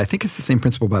 but I think it's the same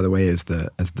principle, by the way, as the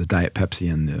Diet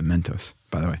Pepsi and the Mentos.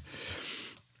 By the way.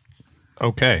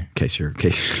 Okay. In case you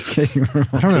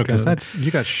I don't know, because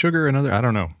you got sugar and other. I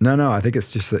don't know. No. I think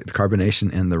it's just the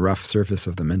carbonation and the rough surface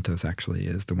of the Mentos actually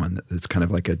is the one that's kind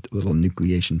of like a little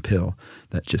nucleation pill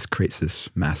that just creates this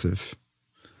massive.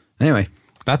 Anyway.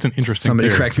 That's an interesting Somebody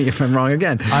theory. correct me if I'm wrong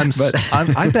again.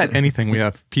 I bet anything we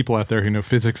have people out there who know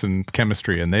physics and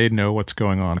chemistry, and they know what's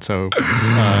going on. So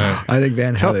I think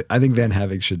Van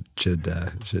Havig should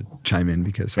chime in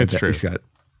because it's true. He's got.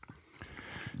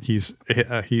 He's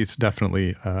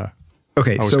definitely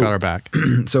okay. Always got our back.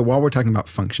 So while we're talking about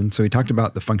function, so we talked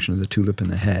about the function of the tulip in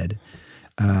the head,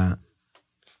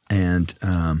 and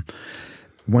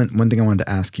one thing I wanted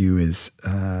to ask you is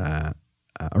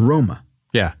aroma.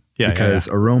 Yeah. Because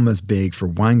aroma's big for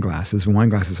wine glasses. Wine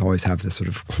glasses always have this sort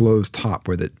of closed top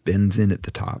where it bends in at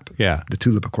the top. Yeah. The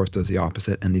tulip, of course, does the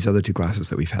opposite, and these other two glasses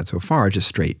that we've had so far are just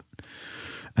straight.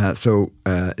 So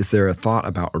is there a thought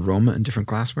about aroma in different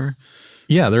glassware?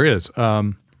 Yeah, there is.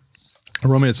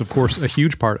 Aroma is, of course, a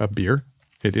huge part of beer.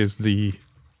 It is it's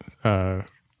a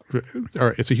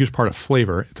huge part of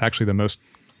flavor. It's actually the most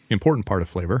important part of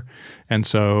flavor. And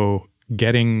so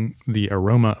getting the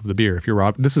aroma of the beer, if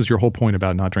you're this is your whole point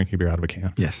about not drinking beer out of a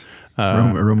can. Yes.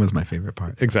 Aroma is my favorite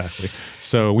part. So. Exactly.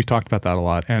 So we talked about that a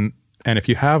lot. And if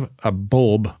you have a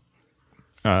bulb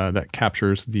that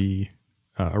captures the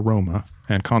aroma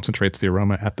and concentrates the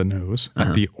aroma at the nose,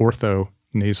 at the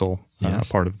ortho-nasal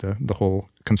part of the whole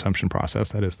consumption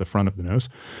process, that is the front of the nose.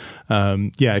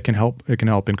 It can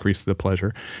help increase the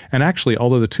pleasure. And actually,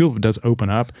 although the tulip does open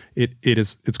up,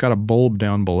 it's got a bulb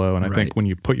down below, and I think when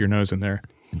you put your nose in there,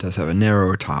 it does have a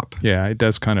narrower top. Yeah, it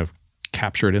does kind of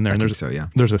capture it in there. I And think so, yeah.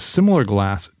 There's a similar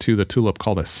glass to the tulip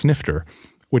called a snifter,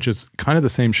 which is kind of the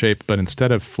same shape, but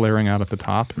instead of flaring out at the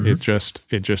top, it just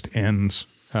ends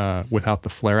without the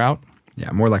flare out.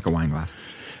 Yeah, more like a wine glass.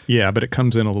 Yeah, but it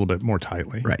comes in a little bit more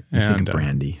tightly. Right. You think of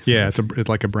brandy. Yeah, it's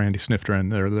like a brandy snifter,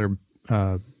 and they're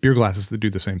beer glasses that do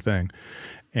the same thing.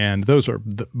 And those are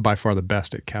by far the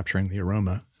best at capturing the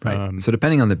aroma. Right. So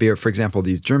depending on the beer, for example,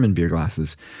 these German beer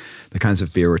glasses, the kinds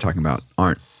of beer we're talking about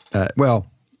aren't,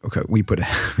 okay, we put a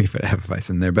Hefeweizen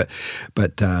in there, but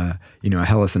a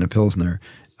Helles and a Pilsner,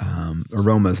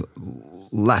 aroma's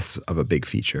less of a big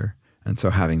feature. And so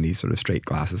having these sort of straight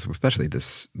glasses, especially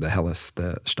the Helles,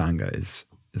 the Stange is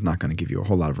not going to give you a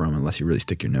whole lot of aroma unless you really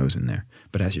stick your nose in there.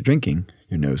 But as you're drinking,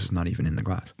 your nose is not even in the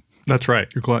glass. That's right.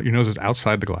 Your nose is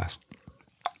outside the glass.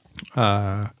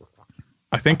 I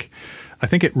think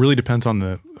it really depends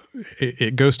on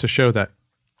it goes to show that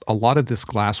a lot of this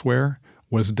glassware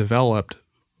was developed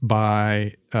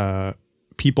by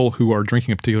people who are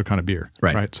drinking a particular kind of beer.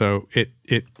 Right. So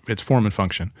it's form and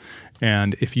function.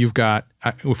 And if we talk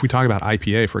about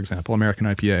IPA, for example, American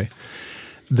IPA,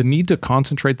 the need to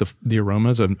concentrate the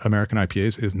aromas of American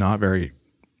IPAs is not very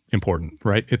important,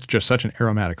 right? It's just such an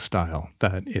aromatic style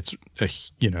that it's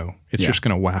just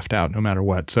going to waft out no matter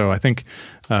what. So I think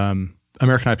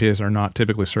American IPAs are not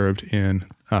typically served in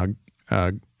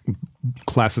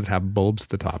glasses that have bulbs at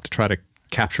the top to try to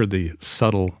capture the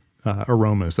subtle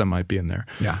aromas that might be in there.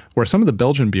 Yeah. Where some of the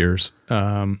Belgian beers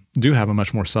do have a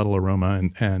much more subtle aroma,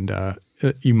 and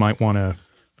you might want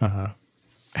to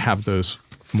have those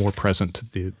more present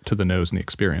to the nose and the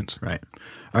experience. Right.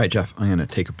 All right, Jeff, I'm going to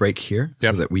take a break here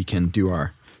so that we can do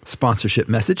our sponsorship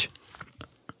message.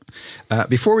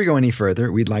 Before we go any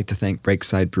further, we'd like to thank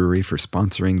Breakside Brewery for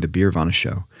sponsoring the Bierwanne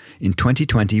Show. In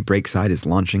 2020, Breakside is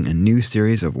launching a new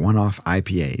series of one-off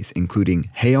IPAs, including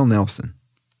Hail Nelson.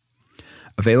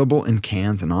 Available in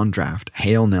cans and on draft,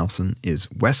 Hail Nelson is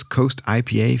West Coast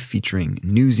IPA featuring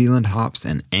New Zealand hops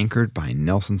and anchored by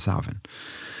Nelson Sauvin.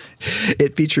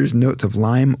 It features notes of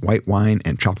lime, white wine,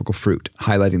 and tropical fruit,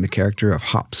 highlighting the character of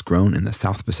hops grown in the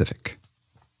South Pacific.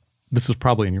 This is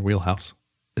probably in your wheelhouse.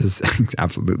 This is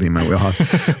absolutely in my wheelhouse.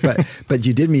 But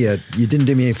you didn't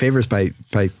do me any favors by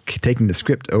taking the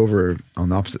script over on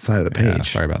the opposite side of the page. Yeah,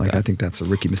 sorry about that. I think that's a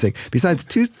rookie mistake. Besides,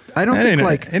 it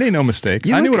ain't no mistake.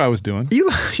 I knew what I was doing. You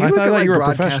look at like you were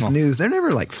broadcast news. They're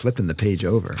never like flipping the page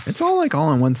over. It's all like all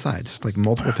on one side, just like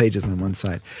multiple pages on one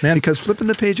side. Man, because flipping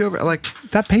the page over, like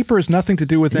that paper has nothing to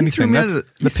do with anything.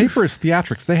 The paper is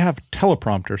theatrics. They have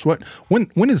teleprompters.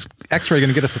 When is X-Ray going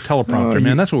to get us a teleprompter,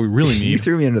 man? That's what we really need. You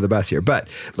threw me under the bus here, but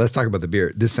let's talk about the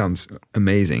beer. This sounds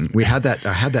amazing. I had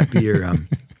that beer,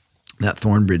 that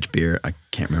Thornbridge beer. I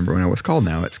can't remember what it was called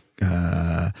now. It's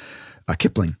a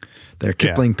Kipling. Their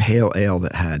Kipling Pale Ale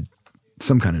that had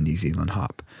some kind of New Zealand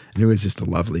hop, and it was just a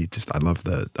lovely. I love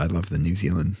the New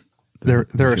Zealand. There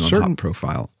are certain hop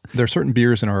profile. There are certain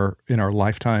beers in our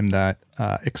lifetime that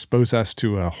expose us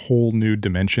to a whole new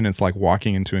dimension. It's like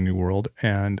walking into a new world.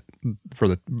 And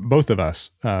for both of us,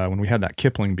 when we had that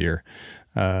Kipling beer,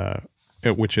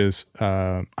 which is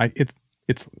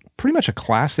it's pretty much a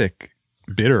classic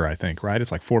bitter, I think, right?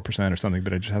 It's like 4% or something,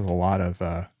 but it just has a lot of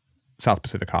South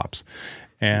Pacific hops.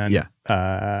 And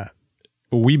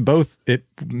it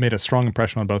made a strong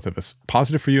impression on both of us,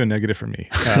 positive for you and negative for me.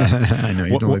 I know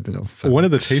you don't like the Nelson. One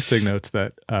of the tasting notes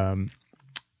that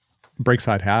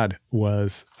Breakside had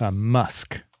was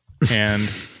musk, and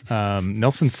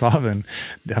Nelson Sauvin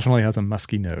definitely has a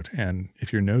musky note. And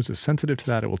if your nose is sensitive to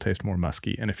that, it will taste more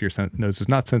musky. And if your nose is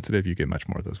not sensitive, you get much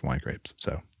more of those wine grapes.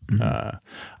 So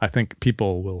I think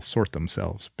people will sort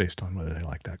themselves based on whether they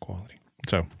like that quality.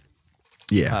 So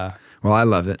well, I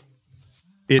love it.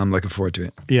 I'm looking forward to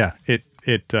it. Yeah, it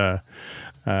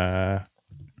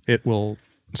will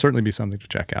certainly be something to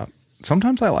check out.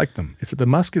 Sometimes I like them. If the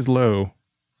musk is low,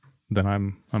 then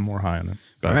I'm more high on them.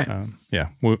 But all right.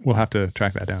 We'll have to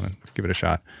track that down and give it a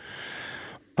shot.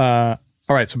 All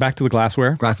right, so back to the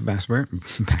glassware. Back to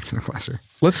the glassware.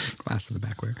 Glass to the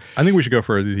backware. I think we should go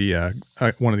for the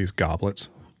one of these goblets.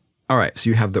 All right, so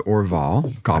you have the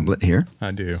Orval goblet here.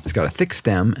 I do. It's got a thick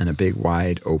stem and a big,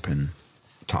 wide open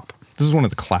top. This is one of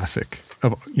the classic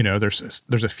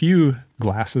there's a few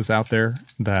glasses out there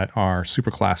that are super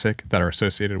classic that are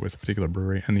associated with a particular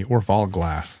brewery, and the Orval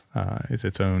glass is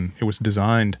its own. It was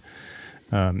designed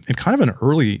in kind of an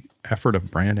early effort of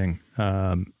branding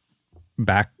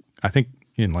back, I think,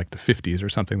 in like the 50s or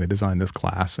something. They designed this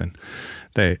glass, and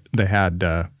they had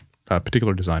a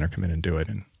particular designer come in and do it,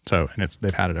 and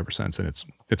they've had it ever since, and it's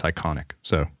iconic.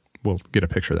 So we'll get a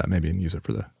picture of that maybe and use it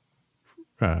for the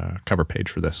cover page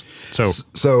for this.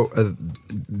 So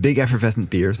big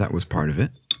effervescent beers, that was part of it.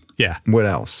 Yeah. What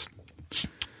else?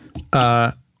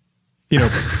 You know,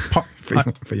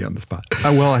 For you on the spot.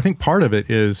 well, I think part of it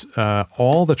is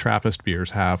all the Trappist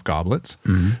beers have goblets.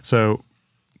 Mm-hmm. So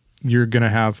you're going to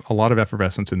have a lot of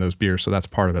effervescence in those beers. So that's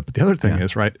part of it. But the other thing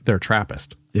is, right, they're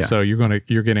Trappist. Yeah. So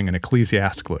you're getting an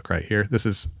ecclesiastic look right here. This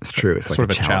is It's true. It's sort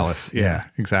like of a chalice. Yeah,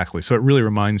 exactly. So it really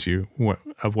reminds you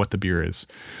of what the beer is.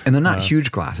 And they're not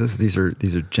huge glasses. These are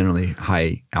generally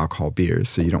high alcohol beers,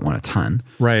 so you don't want a ton.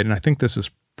 Right. And I think this is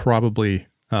probably,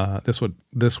 this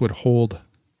would hold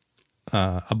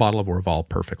a bottle of Orval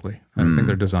perfectly. I think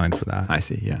they're designed for that. I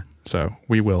see. Yeah. So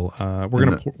we will. We're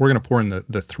gonna pour in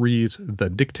the threes. The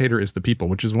Dictator is the People,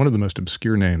 which is one of the most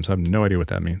obscure names. I have no idea what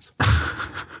that means.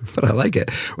 But I like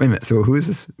it. Wait a minute. So who is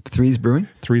this? Threes Brewing?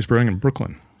 Threes Brewing in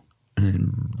Brooklyn.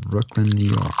 In Brooklyn, New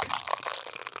York.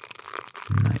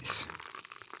 Nice.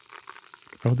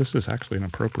 Oh, this is actually an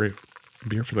appropriate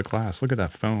beer for the glass. Look at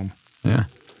that foam. Yeah.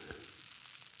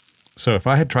 So if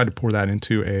I had tried to pour that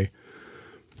into a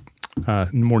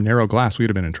more narrow glass, we would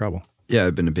have been in trouble. Yeah,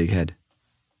 I've been a big head.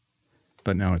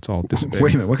 But now it's all dissipated.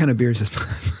 Wait a minute. What kind of beer is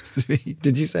this?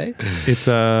 Did you say? It's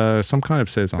some kind of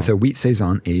saison. It's a wheat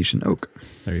saison aged in oak.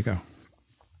 There you go.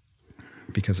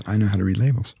 Because I know how to read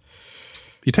labels.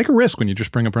 You take a risk when you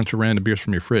just bring a bunch of random beers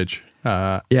from your fridge.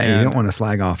 Yeah, you don't want to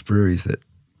slag off breweries that.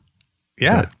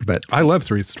 Yeah, but I love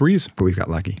threes. Threes. But we've got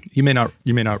lucky. You may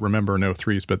not remember or know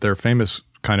threes, but they're famous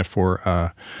kind of for.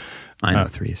 I know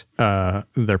threes.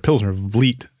 They're Pilsner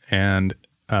Vliet, and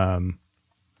they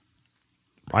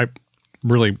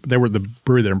were the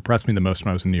brewery that impressed me the most when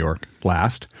I was in New York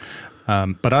last.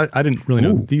 But I didn't really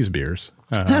know these beers.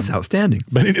 That's outstanding.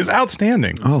 But it is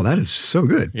outstanding. Oh, that is so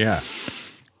good. Yeah.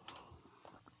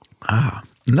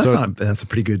 And that's a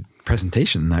pretty good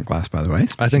presentation in that glass, by the way.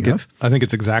 I think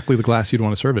it's exactly the glass you'd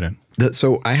want to serve it in.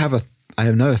 So I have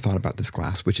another thought about this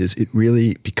glass, which is it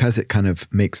really, because it kind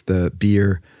of makes the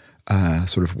beer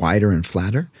sort of wider and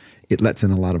flatter, it lets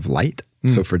in a lot of light.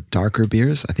 So for darker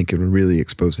beers, I think it will really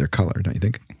expose their color, don't you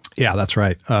think? Yeah, that's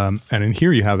right. And in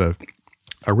here you have a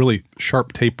really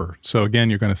sharp taper. So again,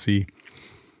 you're going to see,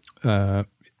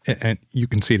 and you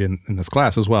can see it in this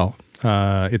glass as well.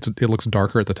 It looks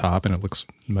darker at the top and it looks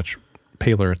much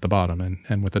paler at the bottom.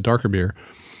 And with a darker beer,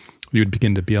 you would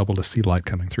begin to be able to see light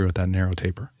coming through at that narrow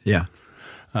taper. Yeah.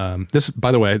 This,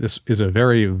 by the way, this is a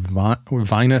very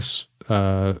vinous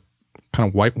kind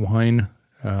of white wine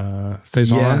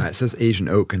saison. Yeah, it says Asian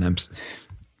oak, and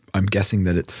I'm guessing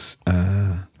that it's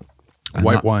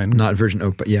white wine, not virgin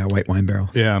oak, but yeah, white wine barrel.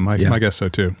 Yeah, my guess so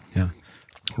too. Yeah,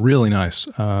 really nice.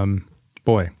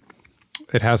 Boy,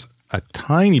 it has a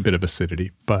tiny bit of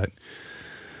acidity, but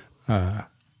yeah,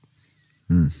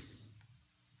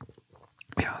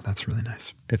 that's really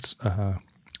nice. It's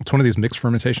one of these mixed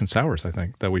fermentation sours, I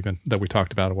think, that we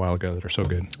talked about a while ago that are so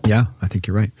good. Yeah, I think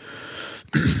you're right.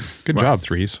 Good job,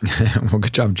 Threes. Well,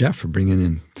 good job, Jeff, for bringing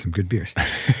in some good beers.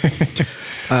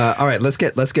 All right, let's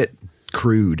get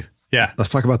crude. Yeah, let's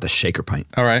talk about the shaker pint.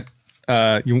 All right.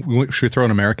 Should we throw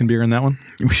an American beer in that one?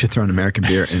 We should throw an American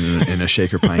beer in a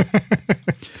shaker pint.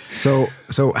 So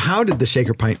how did the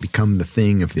shaker pint become the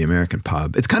thing of the American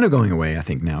pub? It's kind of going away, I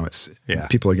think, now.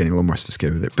 People are getting a little more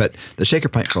sophisticated with it. But the shaker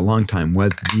pint for a long time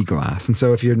was the glass. And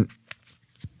so if you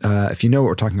know what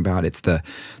we're talking about, it's the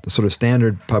sort of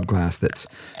standard pub glass that's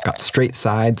got straight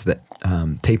sides that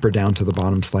taper down to the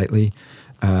bottom slightly.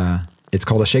 It's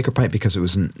called a shaker pint because it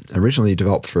was originally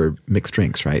developed for mixed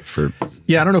drinks, right? I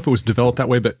don't know if it was developed that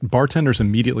way, but bartenders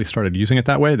immediately started using it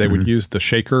that way. They would use the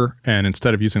shaker, and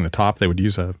instead of using the top, they would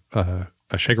use a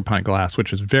shaker pint glass,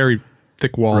 which is very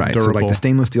thick-walled, right, durable. So like the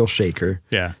stainless steel shaker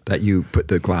that you put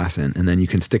the glass in, and then you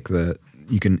can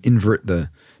invert the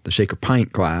shaker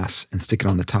pint glass and stick it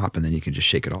on the top, and then you can just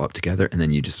shake it all up together, and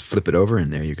then you just flip it over,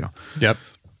 and there you go. Yep.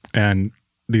 And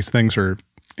these things are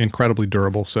incredibly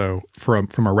durable. So from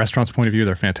a restaurant's point of view,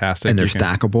 they're fantastic. And they're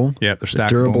stackable. Yeah, they're stackable.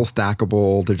 Durable,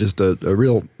 stackable. They're just a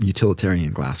real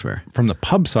utilitarian glassware. From the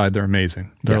pub side, they're amazing.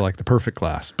 They're like the perfect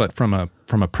glass. But from a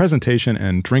presentation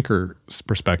and drinker's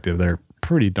perspective, they're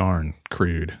pretty darn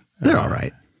crude. They're all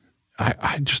right.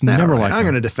 I just never liked them. I'm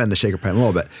going to defend the shaker pint a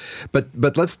little bit.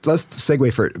 But let's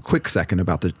segue for a quick second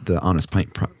about the Honest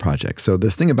Pint project. So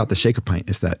this thing about the shaker pint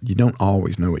is that you don't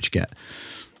always know what you get.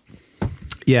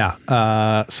 Yeah.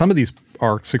 Some of these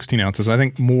are 16 ounces. I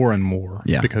think more and more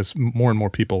because more and more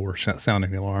people were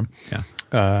sounding the alarm. Yeah.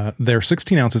 They're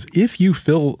 16 ounces if you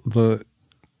fill the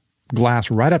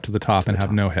glass right up to the top and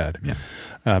have no head. Yeah.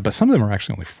 But some of them are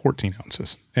actually only 14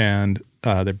 ounces. And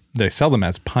they sell them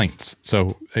as pints.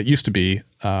 So it used to be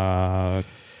 10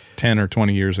 10 or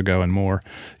 20 years ago and more,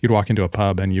 you'd walk into a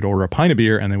pub and you'd order a pint of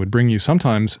beer, and they would bring you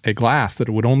sometimes a glass that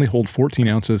would only hold 14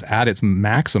 ounces at its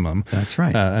maximum. That's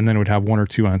right. And then it would have 1 or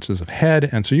 2 ounces of head.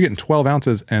 And so you're getting 12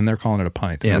 ounces and they're calling it a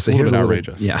pint. Yeah, so here's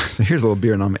outrageous. So here's a little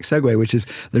beeronomic segue, which is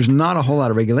there's not a whole lot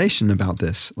of regulation about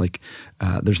this. Like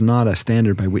there's not a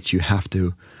standard by which you have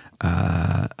to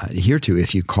adhere to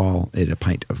if you call it a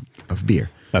pint of beer.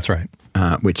 That's right.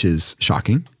 Which is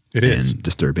shocking. It is. And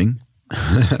disturbing.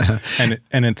 and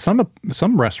in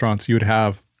some restaurants, you would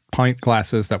have pint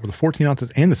glasses that were the 14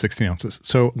 ounces and the 16 ounces.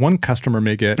 So one customer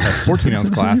may get a 14-ounce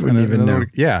glass. and you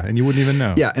wouldn't even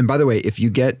know. Yeah, and by the way, if you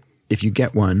get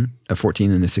one, a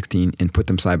 14 and a 16, and put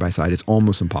them side by side, it's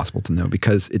almost impossible to know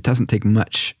because it doesn't take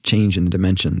much change in the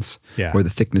dimensions or the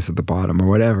thickness of the bottom or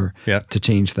whatever to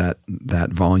change that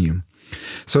volume.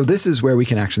 So this is where we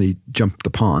can actually hop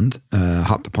the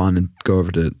pond and go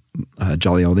over to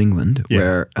jolly old England,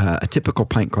 where a typical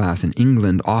pint glass in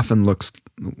England often looks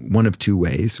one of two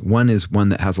ways. One is one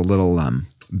that has a little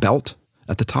belt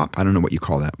at the top. I don't know what you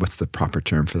call that. What's the proper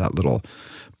term for that little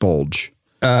bulge?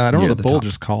 I don't know what the bulge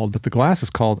is called, but the glass is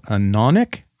called a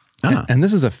nonic. And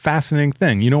this is a fascinating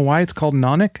thing. You know why it's called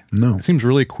nonic? No. It seems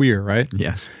really queer, right?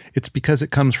 Yes. It's because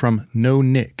it comes from no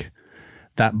nick.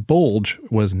 That bulge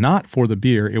was not for the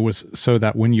beer. It was so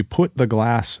that when you put the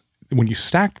glass, when you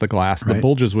stacked the glass, the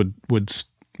bulges would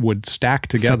stack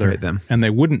together. Separate them. And they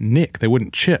wouldn't nick. They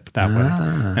wouldn't chip that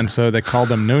way. And so they called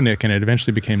them no nick, and it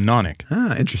eventually became nonic.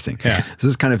 Interesting. Yeah. This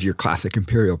is kind of your classic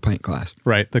imperial pint glass.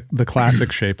 Right. The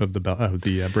classic shape of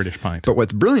the British pint. But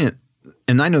what's brilliant,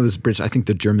 and I know this is British, I think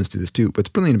the Germans do this too. What's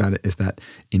brilliant about it is that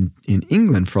in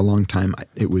England for a long time,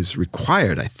 it was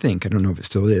required, I think, I don't know if it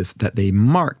still is, that they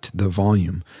marked the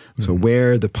volume. Mm-hmm. So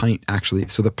where the pint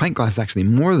the pint glass is actually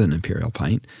more than an imperial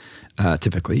pint,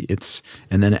 typically.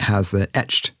 And then it has the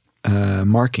etched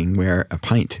marking where a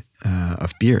pint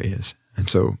of beer is. And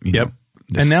so, you know.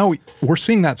 And now we're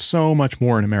seeing that so much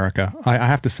more in America. I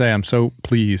have to say I'm so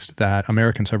pleased that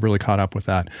Americans have really caught up with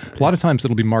that. A lot of times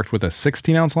it'll be marked with a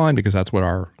 16-ounce line because that's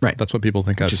what that's what people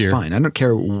think of here. Which is fine. I don't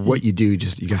care what you do,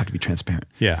 you have to be transparent.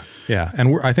 Yeah.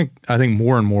 And I think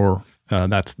more and more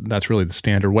that's really the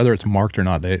standard. Whether it's marked or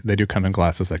not, they do come in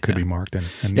glasses that could be marked.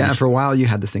 And for a while you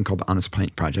had this thing called the Honest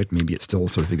Pint Project. Maybe it still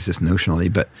sort of exists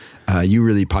notionally, but you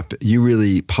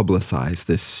really publicized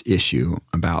this issue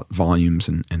about volumes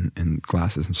and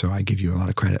glasses, and so I give you a lot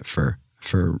of credit for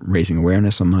raising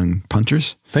awareness among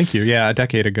punters. Thank you. Yeah, a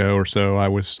decade ago or so, I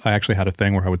actually had a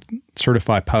thing where I would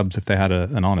certify pubs if they had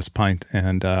an honest pint,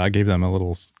 and I gave them a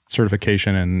little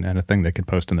certification and a thing they could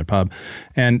post in their pub.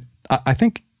 And I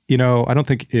think, I don't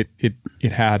think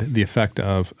it had the effect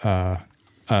of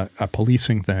a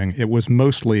policing thing. It was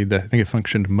mostly I think it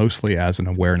functioned mostly as an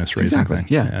awareness raising thing.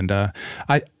 Yeah. And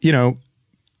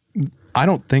I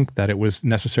don't think that it was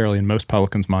necessarily in most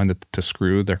publicans' mind to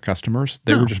screw their customers.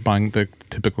 They were just buying the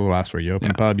typical glass where you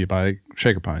open a pub, you buy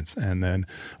shaker pints, and then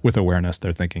with awareness,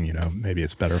 they're thinking, maybe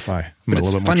it's better if I'm a little bit more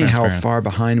transparent. But it's funny how far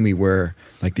behind we were,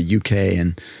 like the UK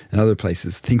and other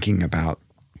places, thinking about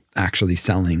actually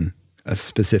selling a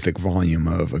specific volume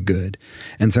of a good.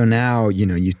 And so now,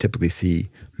 you typically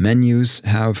see menus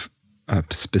have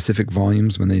specific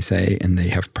volumes when they say, and they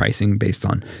have pricing based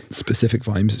on specific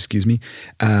volumes, excuse me.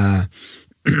 And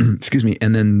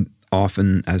then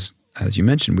often, as you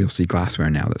mentioned, we'll see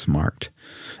glassware now that's marked,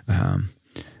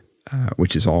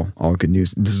 which is all good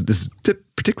news. This is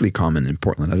particularly common in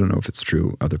Portland. I don't know if it's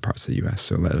true other parts of the U.S.,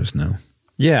 so let us know.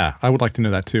 Yeah, I would like to know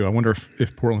that too. I wonder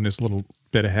if Portland is a little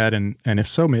bit ahead, and if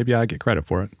so, maybe I get credit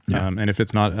for it. Yeah. And if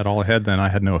it's not at all ahead, then I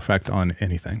had no effect on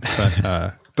anything.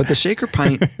 But the shaker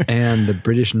pint and the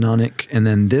British nonic, and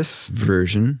then this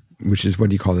version, which is, what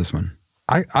do you call this one?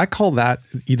 I call that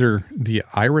either the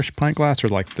Irish pint glass or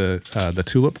like the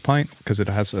tulip pint, because it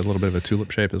has a little bit of a tulip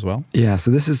shape as well. Yeah,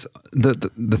 so this is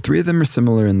the three of them are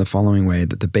similar in the following way: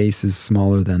 that the base is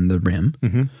smaller than the rim,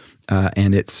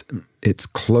 and it's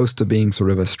close to being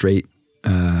sort of a straight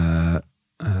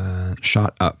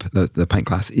shot up. The pint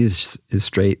glass is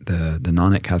straight. The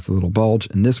nonic has the little bulge,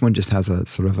 and this one just has a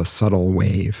sort of a subtle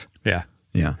wave. Yeah.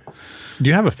 Yeah. Do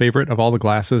you have a favorite of all the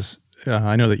glasses?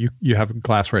 I know that you have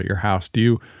glassware at your house. Do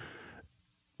you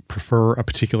prefer a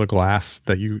particular glass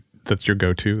that's your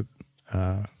go-to?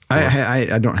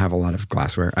 I don't have a lot of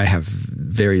glassware. I have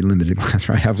very limited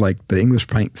glassware. I have like the English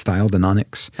pint style, the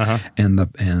nonics, and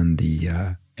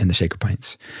the shaker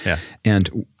pints. Yeah.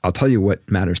 And I'll tell you what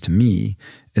matters to me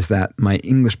is that my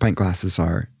English pint glasses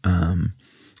are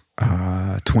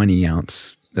 20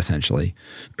 ounce essentially.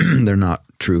 They're not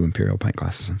true imperial pint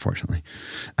glasses, unfortunately.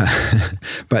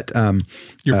 But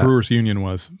your Brewers Union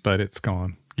was, but it's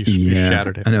gone. You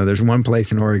shattered it. I know. There's one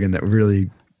place in Oregon that really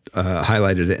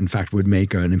highlighted it. In fact, would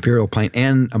make an imperial pint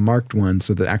and a marked one,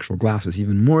 so the actual glass was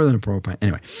even more than a imperial pint.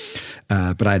 Anyway,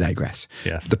 but I digress.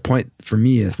 Yes. The point for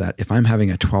me is that if I'm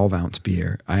having a 12-ounce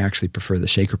beer, I actually prefer the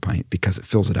shaker pint because it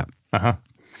fills it up.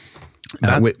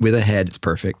 With a head, it's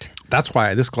perfect. That's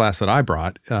why this glass that I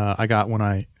brought, I got when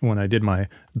I did my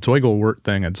Zeugelwort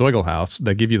thing at Zeugel House.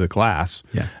 They give you the glass,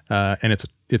 and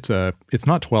it's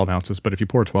not 12 ounces, but if you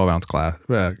pour a 12-ounce glass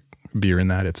beer in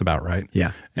that, it's about right.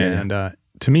 Yeah, and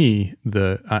to me,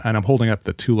 and I'm holding up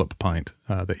the tulip pint,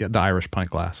 the Irish pint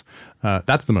glass.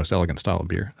 That's the most elegant style of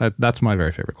beer. That's my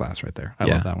very favorite glass right there. I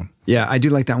love that one. Yeah, I do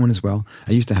like that one as well.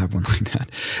 I used to have one like that.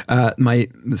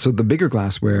 So the bigger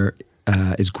glassware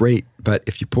is great, but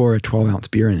if you pour a 12-ounce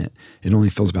beer in it, it only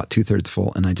fills about 2/3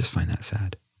 full, and I just find that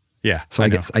sad. Yeah, so I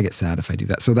get sad if I do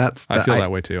that. So I feel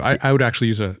that way too. I would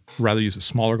actually rather use a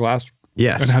smaller glass.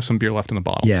 Yes. And have some beer left in the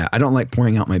bottle. Yeah, I don't like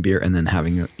pouring out my beer and then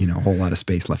having a whole lot of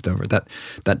space left over. That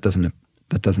doesn't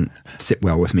sit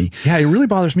well with me. Yeah, it really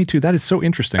bothers me too. That is so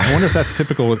interesting. I wonder if that's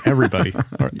typical with everybody.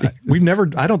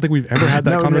 I don't think we've ever had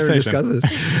that conversation. Never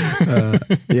discussed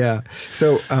this. Yeah.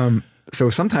 So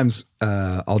sometimes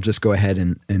I'll just go ahead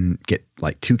and get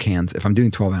like 2 cans. If I'm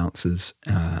doing 12 ounces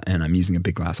and I'm using a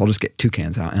big glass, I'll just get 2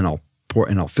 cans out and I'll pour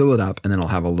and I'll fill it up, and then I'll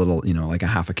have a little, like a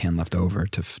half a can left over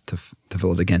to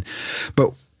fill it again.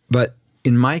 But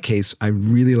in my case, I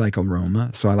really like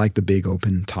aroma, so I like the big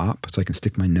open top, so I can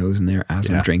stick my nose in there as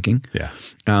I'm drinking. Yeah.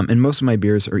 And most of my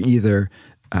beers are either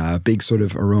big sort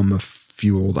of aroma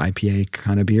fueled IPA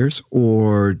kind of beers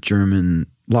or German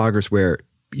lagers where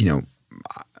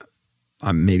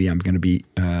maybe I'm going to be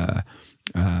I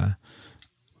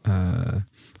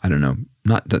don't know,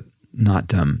 not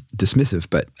dismissive,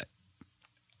 but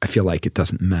I feel like it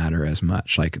doesn't matter as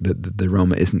much. Like the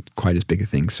aroma isn't quite as big a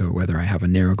thing. So whether I have a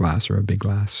narrow glass or a big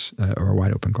glass or a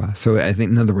wide open glass. So I think,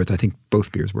 in other words, I think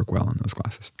both beers work well in those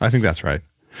glasses. I think that's right.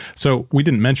 So we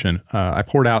didn't mention, I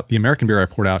poured out the American beer I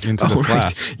poured out into this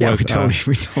glass. Yeah, we totally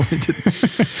did.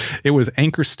 It was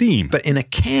Anchor Steam. But in a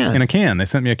can. In a can. They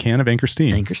sent me a can of Anchor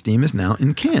Steam. Anchor Steam is now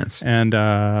in cans. And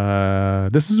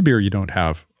this is a beer you don't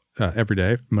have every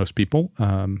day, most people.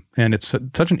 And it's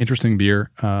such an interesting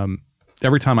beer.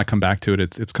 Every time I come back to it,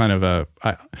 it's kind of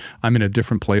I'm in a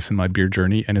different place in my beer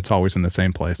journey, and it's always in the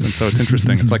same place. And so it's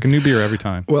interesting. It's like a new beer every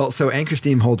time. Well, so Anchor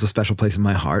Steam holds a special place in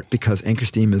my heart because Anchor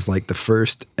Steam is like the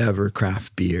first ever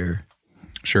craft beer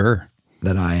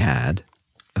that I had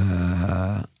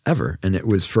ever. And it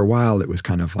was, for a while, it was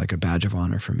kind of like a badge of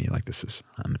honor for me. Like,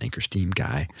 I'm an Anchor Steam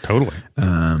guy. Totally.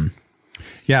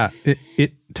 Yeah,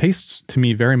 it tastes to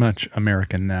me very much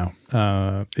American now.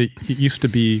 It used to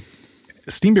be,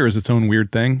 steam beer is its own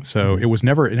weird thing, so it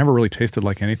never really tasted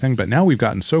like anything. But now we've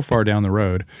gotten so far down the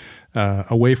road,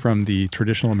 away from the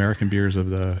traditional American beers of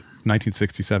the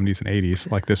 1960s, 70s, and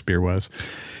 80s, like this beer was,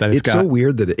 that it's so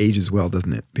weird that it ages well,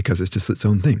 doesn't it? Because it's just its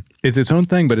own thing. It's its own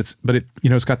thing, but it's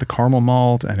got the caramel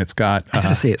malt, and it's got. I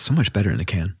gotta say, it's so much better in a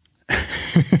can.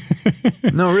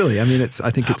 No, really. I mean,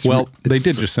 I think it's. Well, they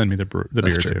did just send me the beer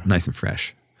true. too. Nice and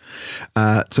fresh.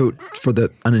 So for the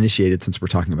uninitiated, since we're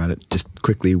talking about it, just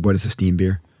quickly, what is a steam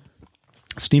beer?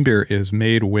 Steam beer is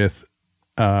made with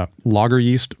lager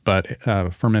yeast, but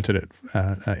fermented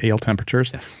at ale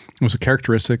temperatures. Yes. It was a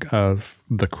characteristic of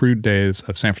the crude days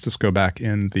of San Francisco back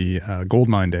in the gold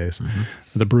mine days. Mm-hmm.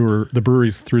 The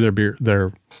breweries threw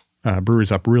their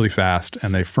breweries up really fast,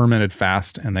 and they fermented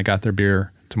fast, and they got their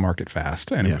beer to market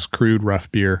fast, and it was crude, rough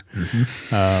beer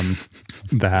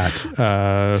that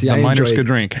the miners could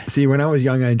drink. See, when I was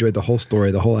young, I enjoyed the whole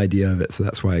story, the whole idea of it. So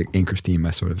that's why Anchor Steam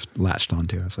I sort of latched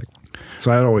onto. I was like,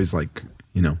 so I would always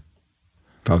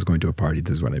if I was going to a party,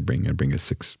 this is what I'd bring. I'd bring a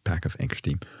 6-pack of Anchor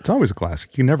Steam. It's always a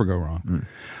classic. You can never go wrong.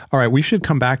 All right, we should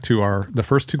come back to the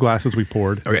first 2 glasses we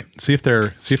poured. Okay. See if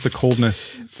the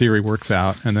coldness theory works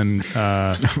out, and then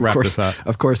wrap this up.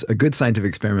 Of course, a good scientific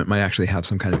experiment might actually have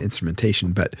some kind of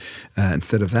instrumentation, but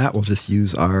instead of that, we'll just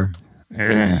use our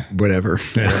whatever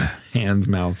hands,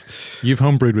 mouths. You've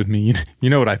homebrewed with me. You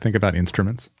know what I think about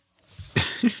instruments.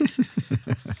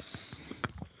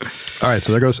 All right,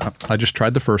 so there goes. I just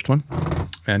tried the first one,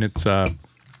 and it's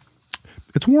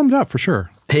warmed up for sure.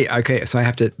 Hey, okay, so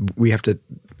we have to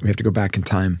go back in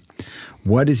time.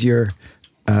 What is your?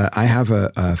 I have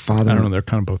a father. I don't know. They're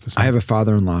kind of both the same. I have a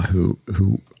father-in-law who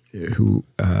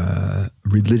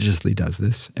religiously does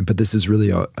this, but this is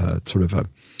really a sort of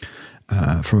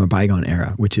from a bygone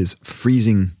era, which is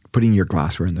putting your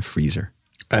glassware in the freezer.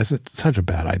 It's such a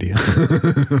bad idea.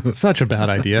 Such a bad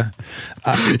idea.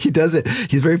 He does it.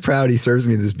 He's very proud. He serves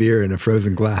me this beer in a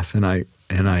frozen glass, and I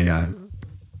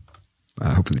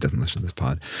hopefully he doesn't listen to this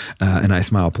pod. And I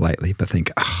smile politely, but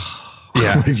think,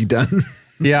 what have you done?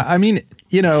 Yeah, I mean,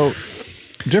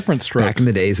 different strokes. Back in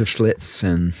the days of Schlitz,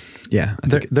 and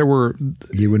there were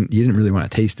you didn't really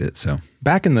want to taste it. So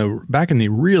back in the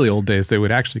really old days, they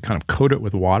would actually kind of coat it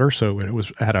with water, so it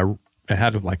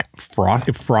had like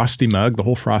frosty mug, the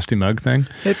whole frosty mug thing.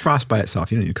 It frosts by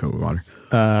itself. You don't need to coat it with water.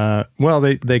 Well,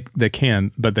 they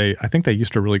can, but I think they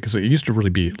used to really, because it used to really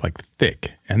be like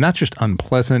thick, and that's just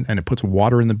unpleasant, and it puts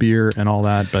water in the beer and all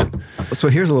that. But so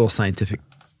here's a little scientific.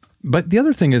 But the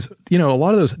other thing is, a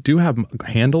lot of those do have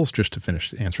handles. Just to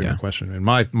finish answering your question, and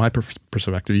my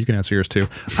perspective, you can answer yours too.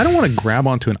 I don't want to grab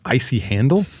onto an icy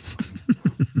handle.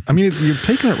 I mean, you're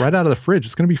taking it right out of the fridge.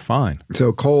 It's going to be fine.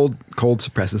 So cold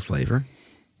suppresses flavor.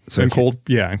 So cold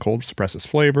suppresses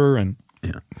flavor. And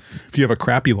if you have a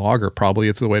crappy lager, probably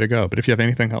it's the way to go. But if you have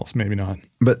anything else, maybe not.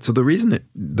 But so the reason that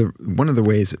one of the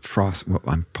ways it frosts, well,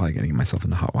 I'm probably getting myself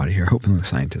into hot water here. Hoping the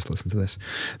scientists listen to this.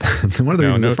 One of the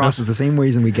reasons it frosts is the same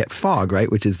reason we get fog,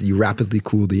 right? Which is you rapidly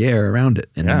cool the air around it,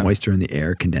 and the moisture in the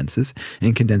air condenses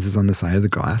on the side of the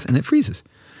glass, and it freezes.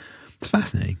 It's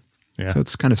fascinating. Yeah. So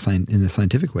it's kind of in a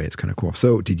scientific way, it's kind of cool.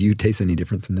 So did you taste any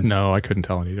difference in this? No, I couldn't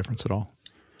tell any difference at all.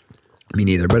 Me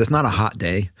neither, but it's not a hot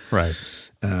day. Right.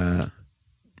 But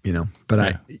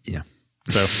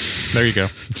So there you go.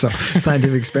 So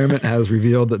scientific experiment has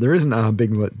revealed that there isn't a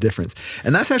big difference.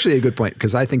 And that's actually a good point,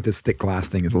 because I think this thick glass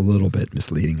thing is a little bit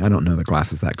misleading. I don't know that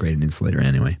glass is that great an insulator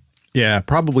anyway. Yeah,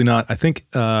 probably not. I think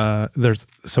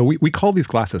we call these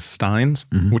glasses steins,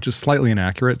 which is slightly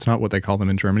inaccurate. It's not what they call them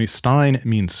in Germany. Stein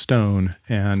means stone,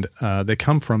 and they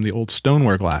come from the old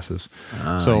stoneware glasses.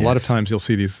 So a lot of times you'll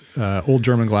see these old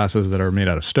German glasses that are made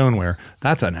out of stoneware.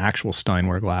 That's an actual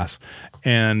Steinware glass.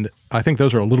 And I think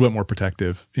those are a little bit more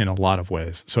protective in a lot of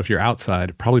ways. So if you're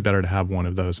outside, probably better to have one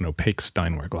of those, an opaque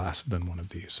Steinware glass, than one of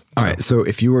these. All right. So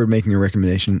if you were making a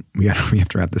recommendation, we have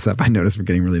to wrap this up. I noticed we're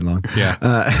getting really long. Yeah.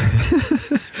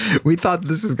 We thought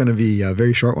this was going to be a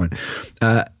very short one.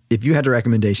 If you had a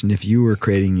recommendation, if you were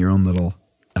creating your own little,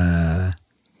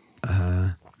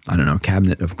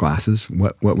 cabinet of glasses,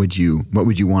 what would you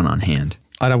want on hand?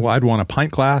 I'd want a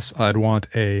pint glass. I'd want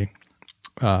a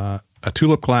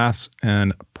tulip glass,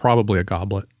 and probably a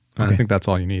goblet. And I think that's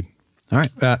all you need. All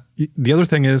right. The other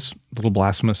thing is a little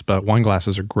blasphemous, but wine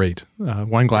glasses are great.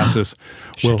 Wine glasses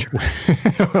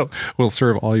will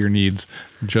serve all your needs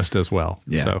just as well.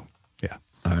 Yeah. So, yeah.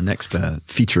 Our next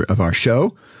feature of our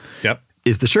show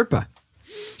is the Sherpa.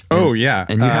 Oh, yeah.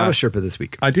 And you have a Sherpa this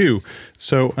week. I do.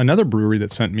 So another brewery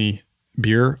that sent me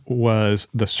beer was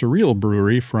the Surreal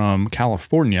Brewery from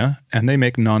California, and they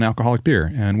make non-alcoholic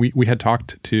beer. And we had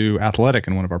talked to Athletic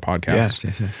in one of our podcasts.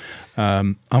 Yes.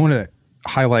 I want to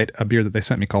highlight a beer that they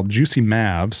sent me called Juicy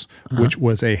Mavs, which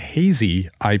was a hazy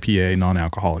IPA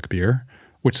non-alcoholic beer,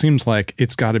 which seems like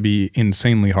it's got to be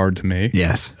insanely hard to make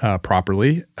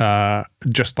properly.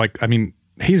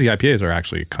 Hazy IPAs are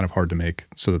actually kind of hard to make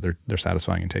so that they're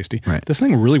satisfying and tasty. Right. This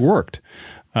thing really worked.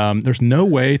 There's no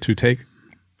way to take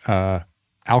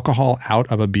alcohol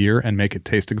out of a beer and make it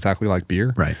taste exactly like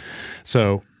beer. Right.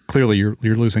 So clearly you're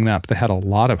losing that, but they had a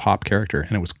lot of hop character,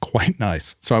 and it was quite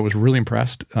nice. So I was really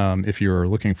impressed. If you're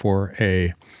looking for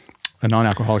a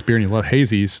non-alcoholic beer and you love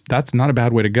hazies, that's not a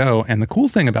bad way to go. And the cool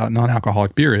thing about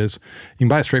non-alcoholic beer is you can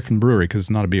buy it straight from the brewery because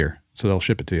it's not a beer. So they'll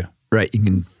ship it to you. Right.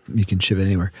 You can ship it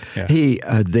anywhere. Yeah. Hey,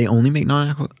 do they only make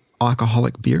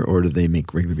non-alcoholic beer, or do they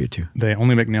make regular beer too? They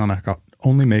only make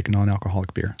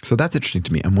non-alcoholic beer. So that's interesting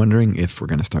to me. I'm wondering if we're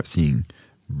going to start seeing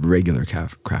regular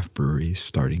craft breweries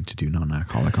starting to do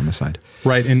non-alcoholic on the side.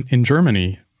 Right. In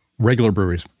Germany, regular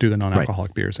breweries do the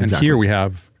non-alcoholic beers. And here we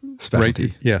have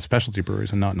specialty. Specialty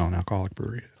breweries and not non-alcoholic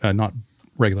breweries, not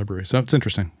regular breweries. So it's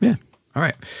interesting. Yeah. All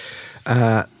right.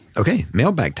 Okay.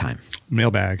 Mailbag time.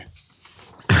 Mailbag.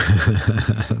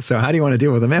 So how do you want to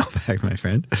deal with a mailbag, my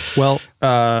friend? Well,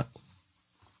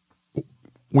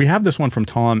 we have this one from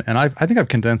Tom, and I think I've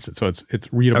condensed it so it's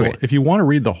readable. Okay. If you want to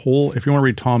read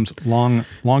Tom's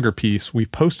longer piece,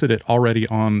 we've posted it already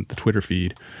on the Twitter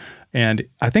feed. And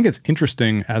I think it's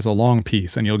interesting as a long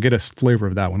piece, and you'll get a flavor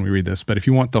of that when we read this. But if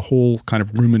you want the whole kind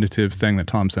of ruminative thing that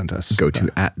Tom sent us, go to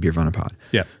 @BeerVanaPod.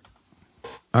 Yeah.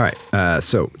 All right.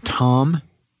 So Tom,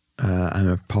 I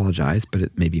apologize, but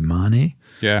it may be Mane.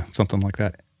 Yeah, something like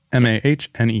that.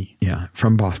 Mahne. Yeah,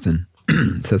 from Boston,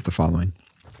 says the following.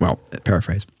 Well,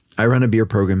 paraphrase. I run a beer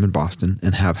program in Boston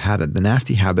and have had the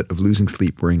nasty habit of losing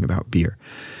sleep worrying about beer.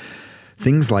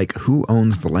 Things like who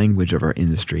owns the language of our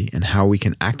industry and how we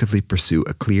can actively pursue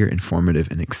a clear, informative,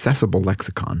 and accessible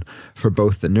lexicon for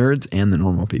both the nerds and the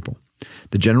normal people.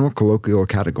 The general colloquial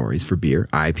categories for beer,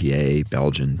 IPA,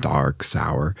 Belgian, dark,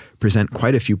 sour, present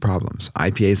quite a few problems.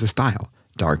 IPA is a style.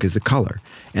 Dark is a color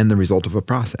and the result of a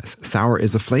process. Sour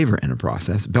is a flavor and a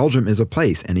process. Belgium is a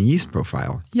place and a yeast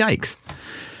profile. Yikes.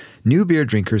 New beer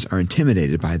drinkers are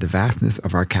intimidated by the vastness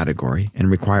of our category and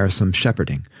require some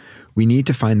shepherding. We need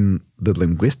to find the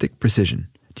linguistic precision.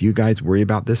 Do you guys worry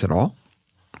about this at all?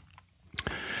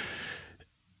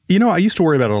 I used to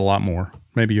worry about it a lot more.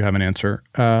 Maybe you have an answer.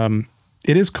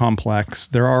 It is complex.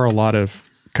 There are a lot of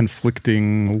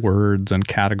conflicting words and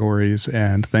categories,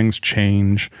 and things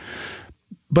change.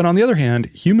 But on the other hand,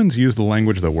 humans use the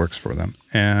language that works for them.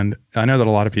 And I know that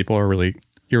a lot of people are really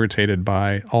irritated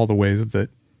by all the ways that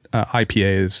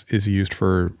IPA is used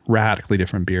for radically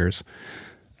different beers,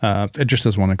 just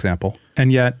as one example.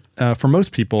 And yet, for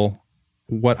most people,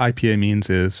 what IPA means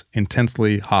is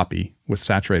intensely hoppy with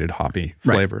saturated hoppy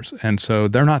flavors. Right. And so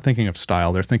they're not thinking of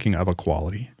style, they're thinking of a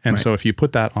quality. And so if you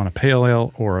put that on a pale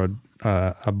ale or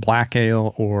a black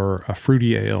ale or a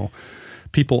fruity ale,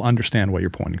 people understand what you're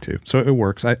pointing to. So it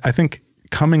works. I think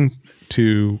coming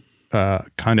to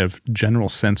kind of general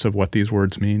sense of what these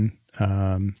words mean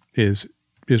is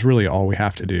really all we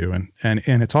have to do. And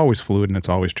it's always fluid and it's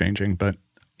always changing, but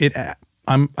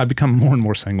I've become more and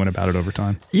more sanguine about it over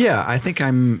time. Yeah, I think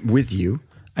I'm with you.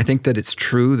 I think that it's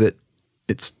true that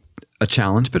it's a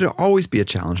challenge, but it'll always be a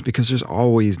challenge because there's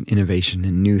always innovation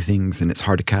and new things, and it's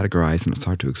hard to categorize and it's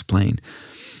hard to explain.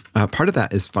 Part of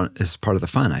that is fun. Is part of the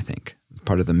fun, I think.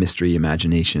 Part of the mystery,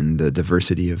 imagination, the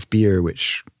diversity of beer,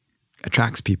 which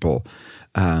attracts people.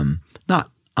 Not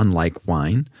unlike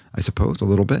wine, I suppose, a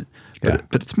little bit. But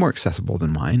it's more accessible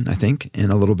than wine, I think,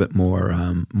 and a little bit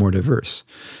more diverse.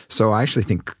 So I actually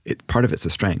think part of it's a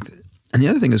strength. And the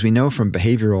other thing is we know from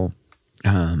behavioral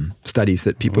studies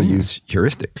that people use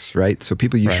heuristics, right? So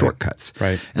people use shortcuts.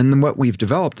 Right. And then what we've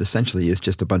developed essentially is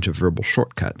just a bunch of verbal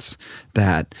shortcuts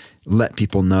that let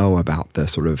people know about the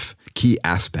sort of key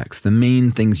aspects, the main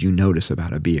things you notice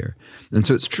about a beer. And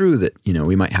so it's true that,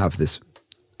 we might have this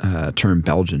term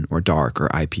Belgian or dark or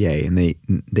IPA, and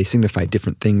they signify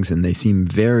different things and they seem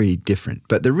very different,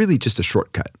 but they're really just a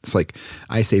shortcut. It's like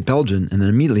I say Belgian and then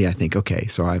immediately I think, okay,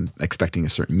 so I'm expecting a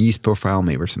certain yeast profile,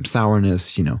 maybe some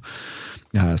sourness,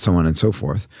 so on and so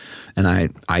forth. And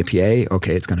IPA,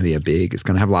 okay, it's going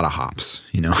to have a lot of hops,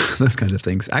 those kinds of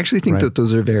things. I actually think that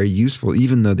those are very useful,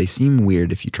 even though they seem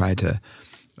weird if you try to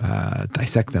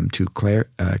dissect them too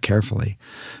carefully.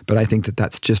 But I think that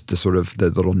that's just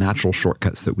the little natural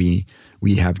shortcuts that we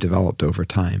have developed over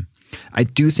time. I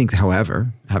do think,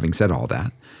 however, having said all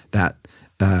that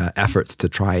efforts to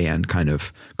try and kind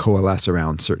of coalesce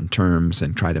around certain terms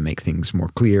and try to make things more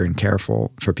clear and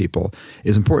careful for people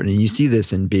is important. And you see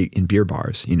this in beer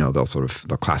bars.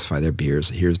 They'll classify their beers.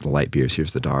 Here's the light beers.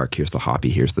 Here's the dark. Here's the hoppy.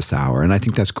 Here's the sour. And I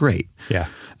think that's great. Yeah.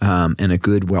 And a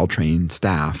good, well-trained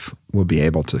staff will be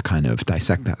able to kind of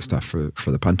dissect that stuff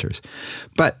for the punters.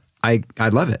 But I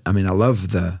love it. I mean, I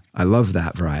love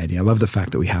that variety. I love the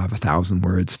fact that we have 1,000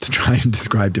 words to try and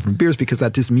describe different beers, because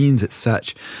that just means it's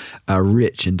such a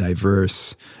rich and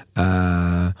diverse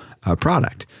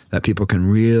product that people can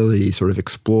really sort of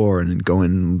explore and go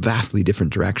in vastly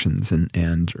different directions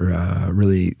and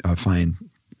really find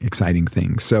exciting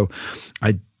things. So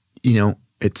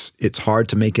it's hard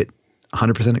to make it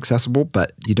 100% accessible,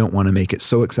 but you don't want to make it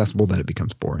so accessible that it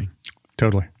becomes boring.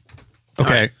 Totally.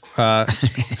 Okay.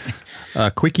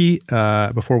 Quickie,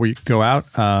 before we go out,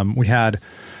 we had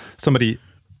somebody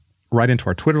write into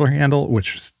our Twitter handle,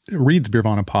 which reads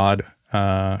Beervana Pod.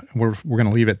 We're going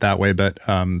to leave it that way, but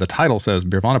the title says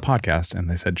Beervana Podcast, and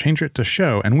they said change it to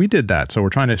show, and we did that. So we're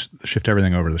trying to shift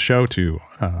everything over to the show to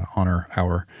honor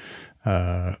our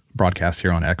broadcast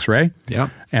here on X-Ray. Yeah.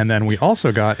 And then we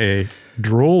also got a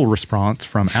droll response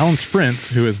from Alan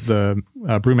Sprintz, who is the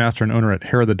brewmaster and owner at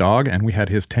Hair of the Dog, and we had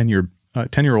his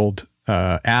 10-year-old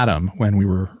Adam when we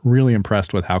were really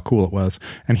impressed with how cool it was.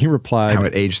 And he replied... How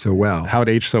it aged so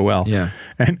well. Yeah.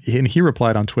 And he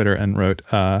replied on Twitter and wrote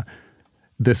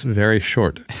this very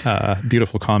short,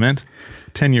 beautiful comment.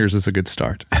 10 years is a good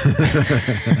start.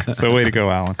 So way to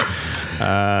go, Alan.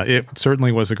 It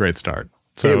certainly was a great start.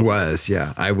 So, it was,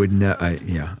 yeah. I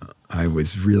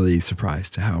was really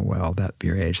surprised to how well that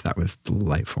beer aged. That was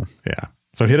delightful. Yeah.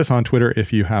 So hit us on Twitter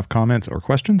if you have comments or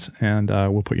questions, and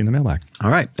we'll put you in the mailbag. All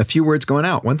right. A few words going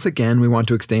out. Once again, we want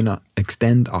to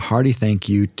extend a hearty thank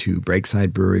you to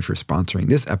Breakside Brewery for sponsoring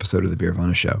this episode of the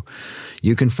Beervana Show.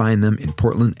 You can find them in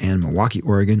Portland and Milwaukee,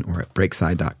 Oregon, or at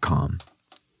breakside.com.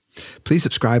 Please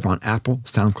subscribe on Apple,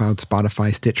 SoundCloud,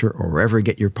 Spotify, Stitcher, or wherever you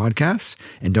get your podcasts.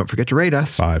 And don't forget to rate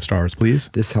us. 5 stars, please.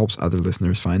 This helps other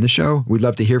listeners find the show. We'd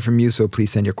love to hear from you, so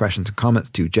please send your questions and comments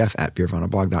to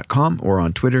jeff@beervanablog.com or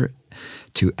on Twitter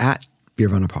to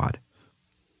 @BeervanaPod.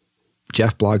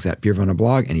 Jeff blogs at Beervana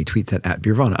blog, and he tweets at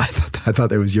Beervana. I thought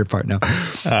that was your part now.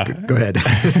 Go ahead.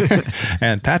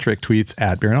 And Patrick tweets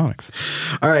at Beeronomics.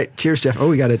 All right. Cheers, Jeff. Oh,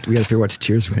 we got to figure what to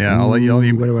cheers with. Yeah, I'll let you.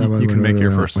 You can make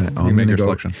your first. You can make your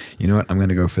selection. You know what? I'm going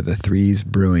to go for the Threes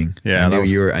Brewing. Yeah, I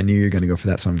knew you were going to go for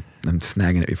that, so I'm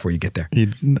snagging it before you get there.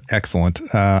 Excellent.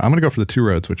 I'm going to go for the Two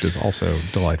Roads, which is also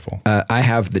delightful. I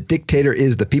have the Dictator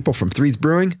is the People from Threes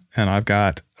Brewing. And I've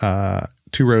got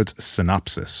Two Roads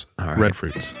Synopsis, red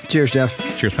fruits. Cheers,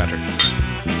 Jeff. Cheers, Patrick.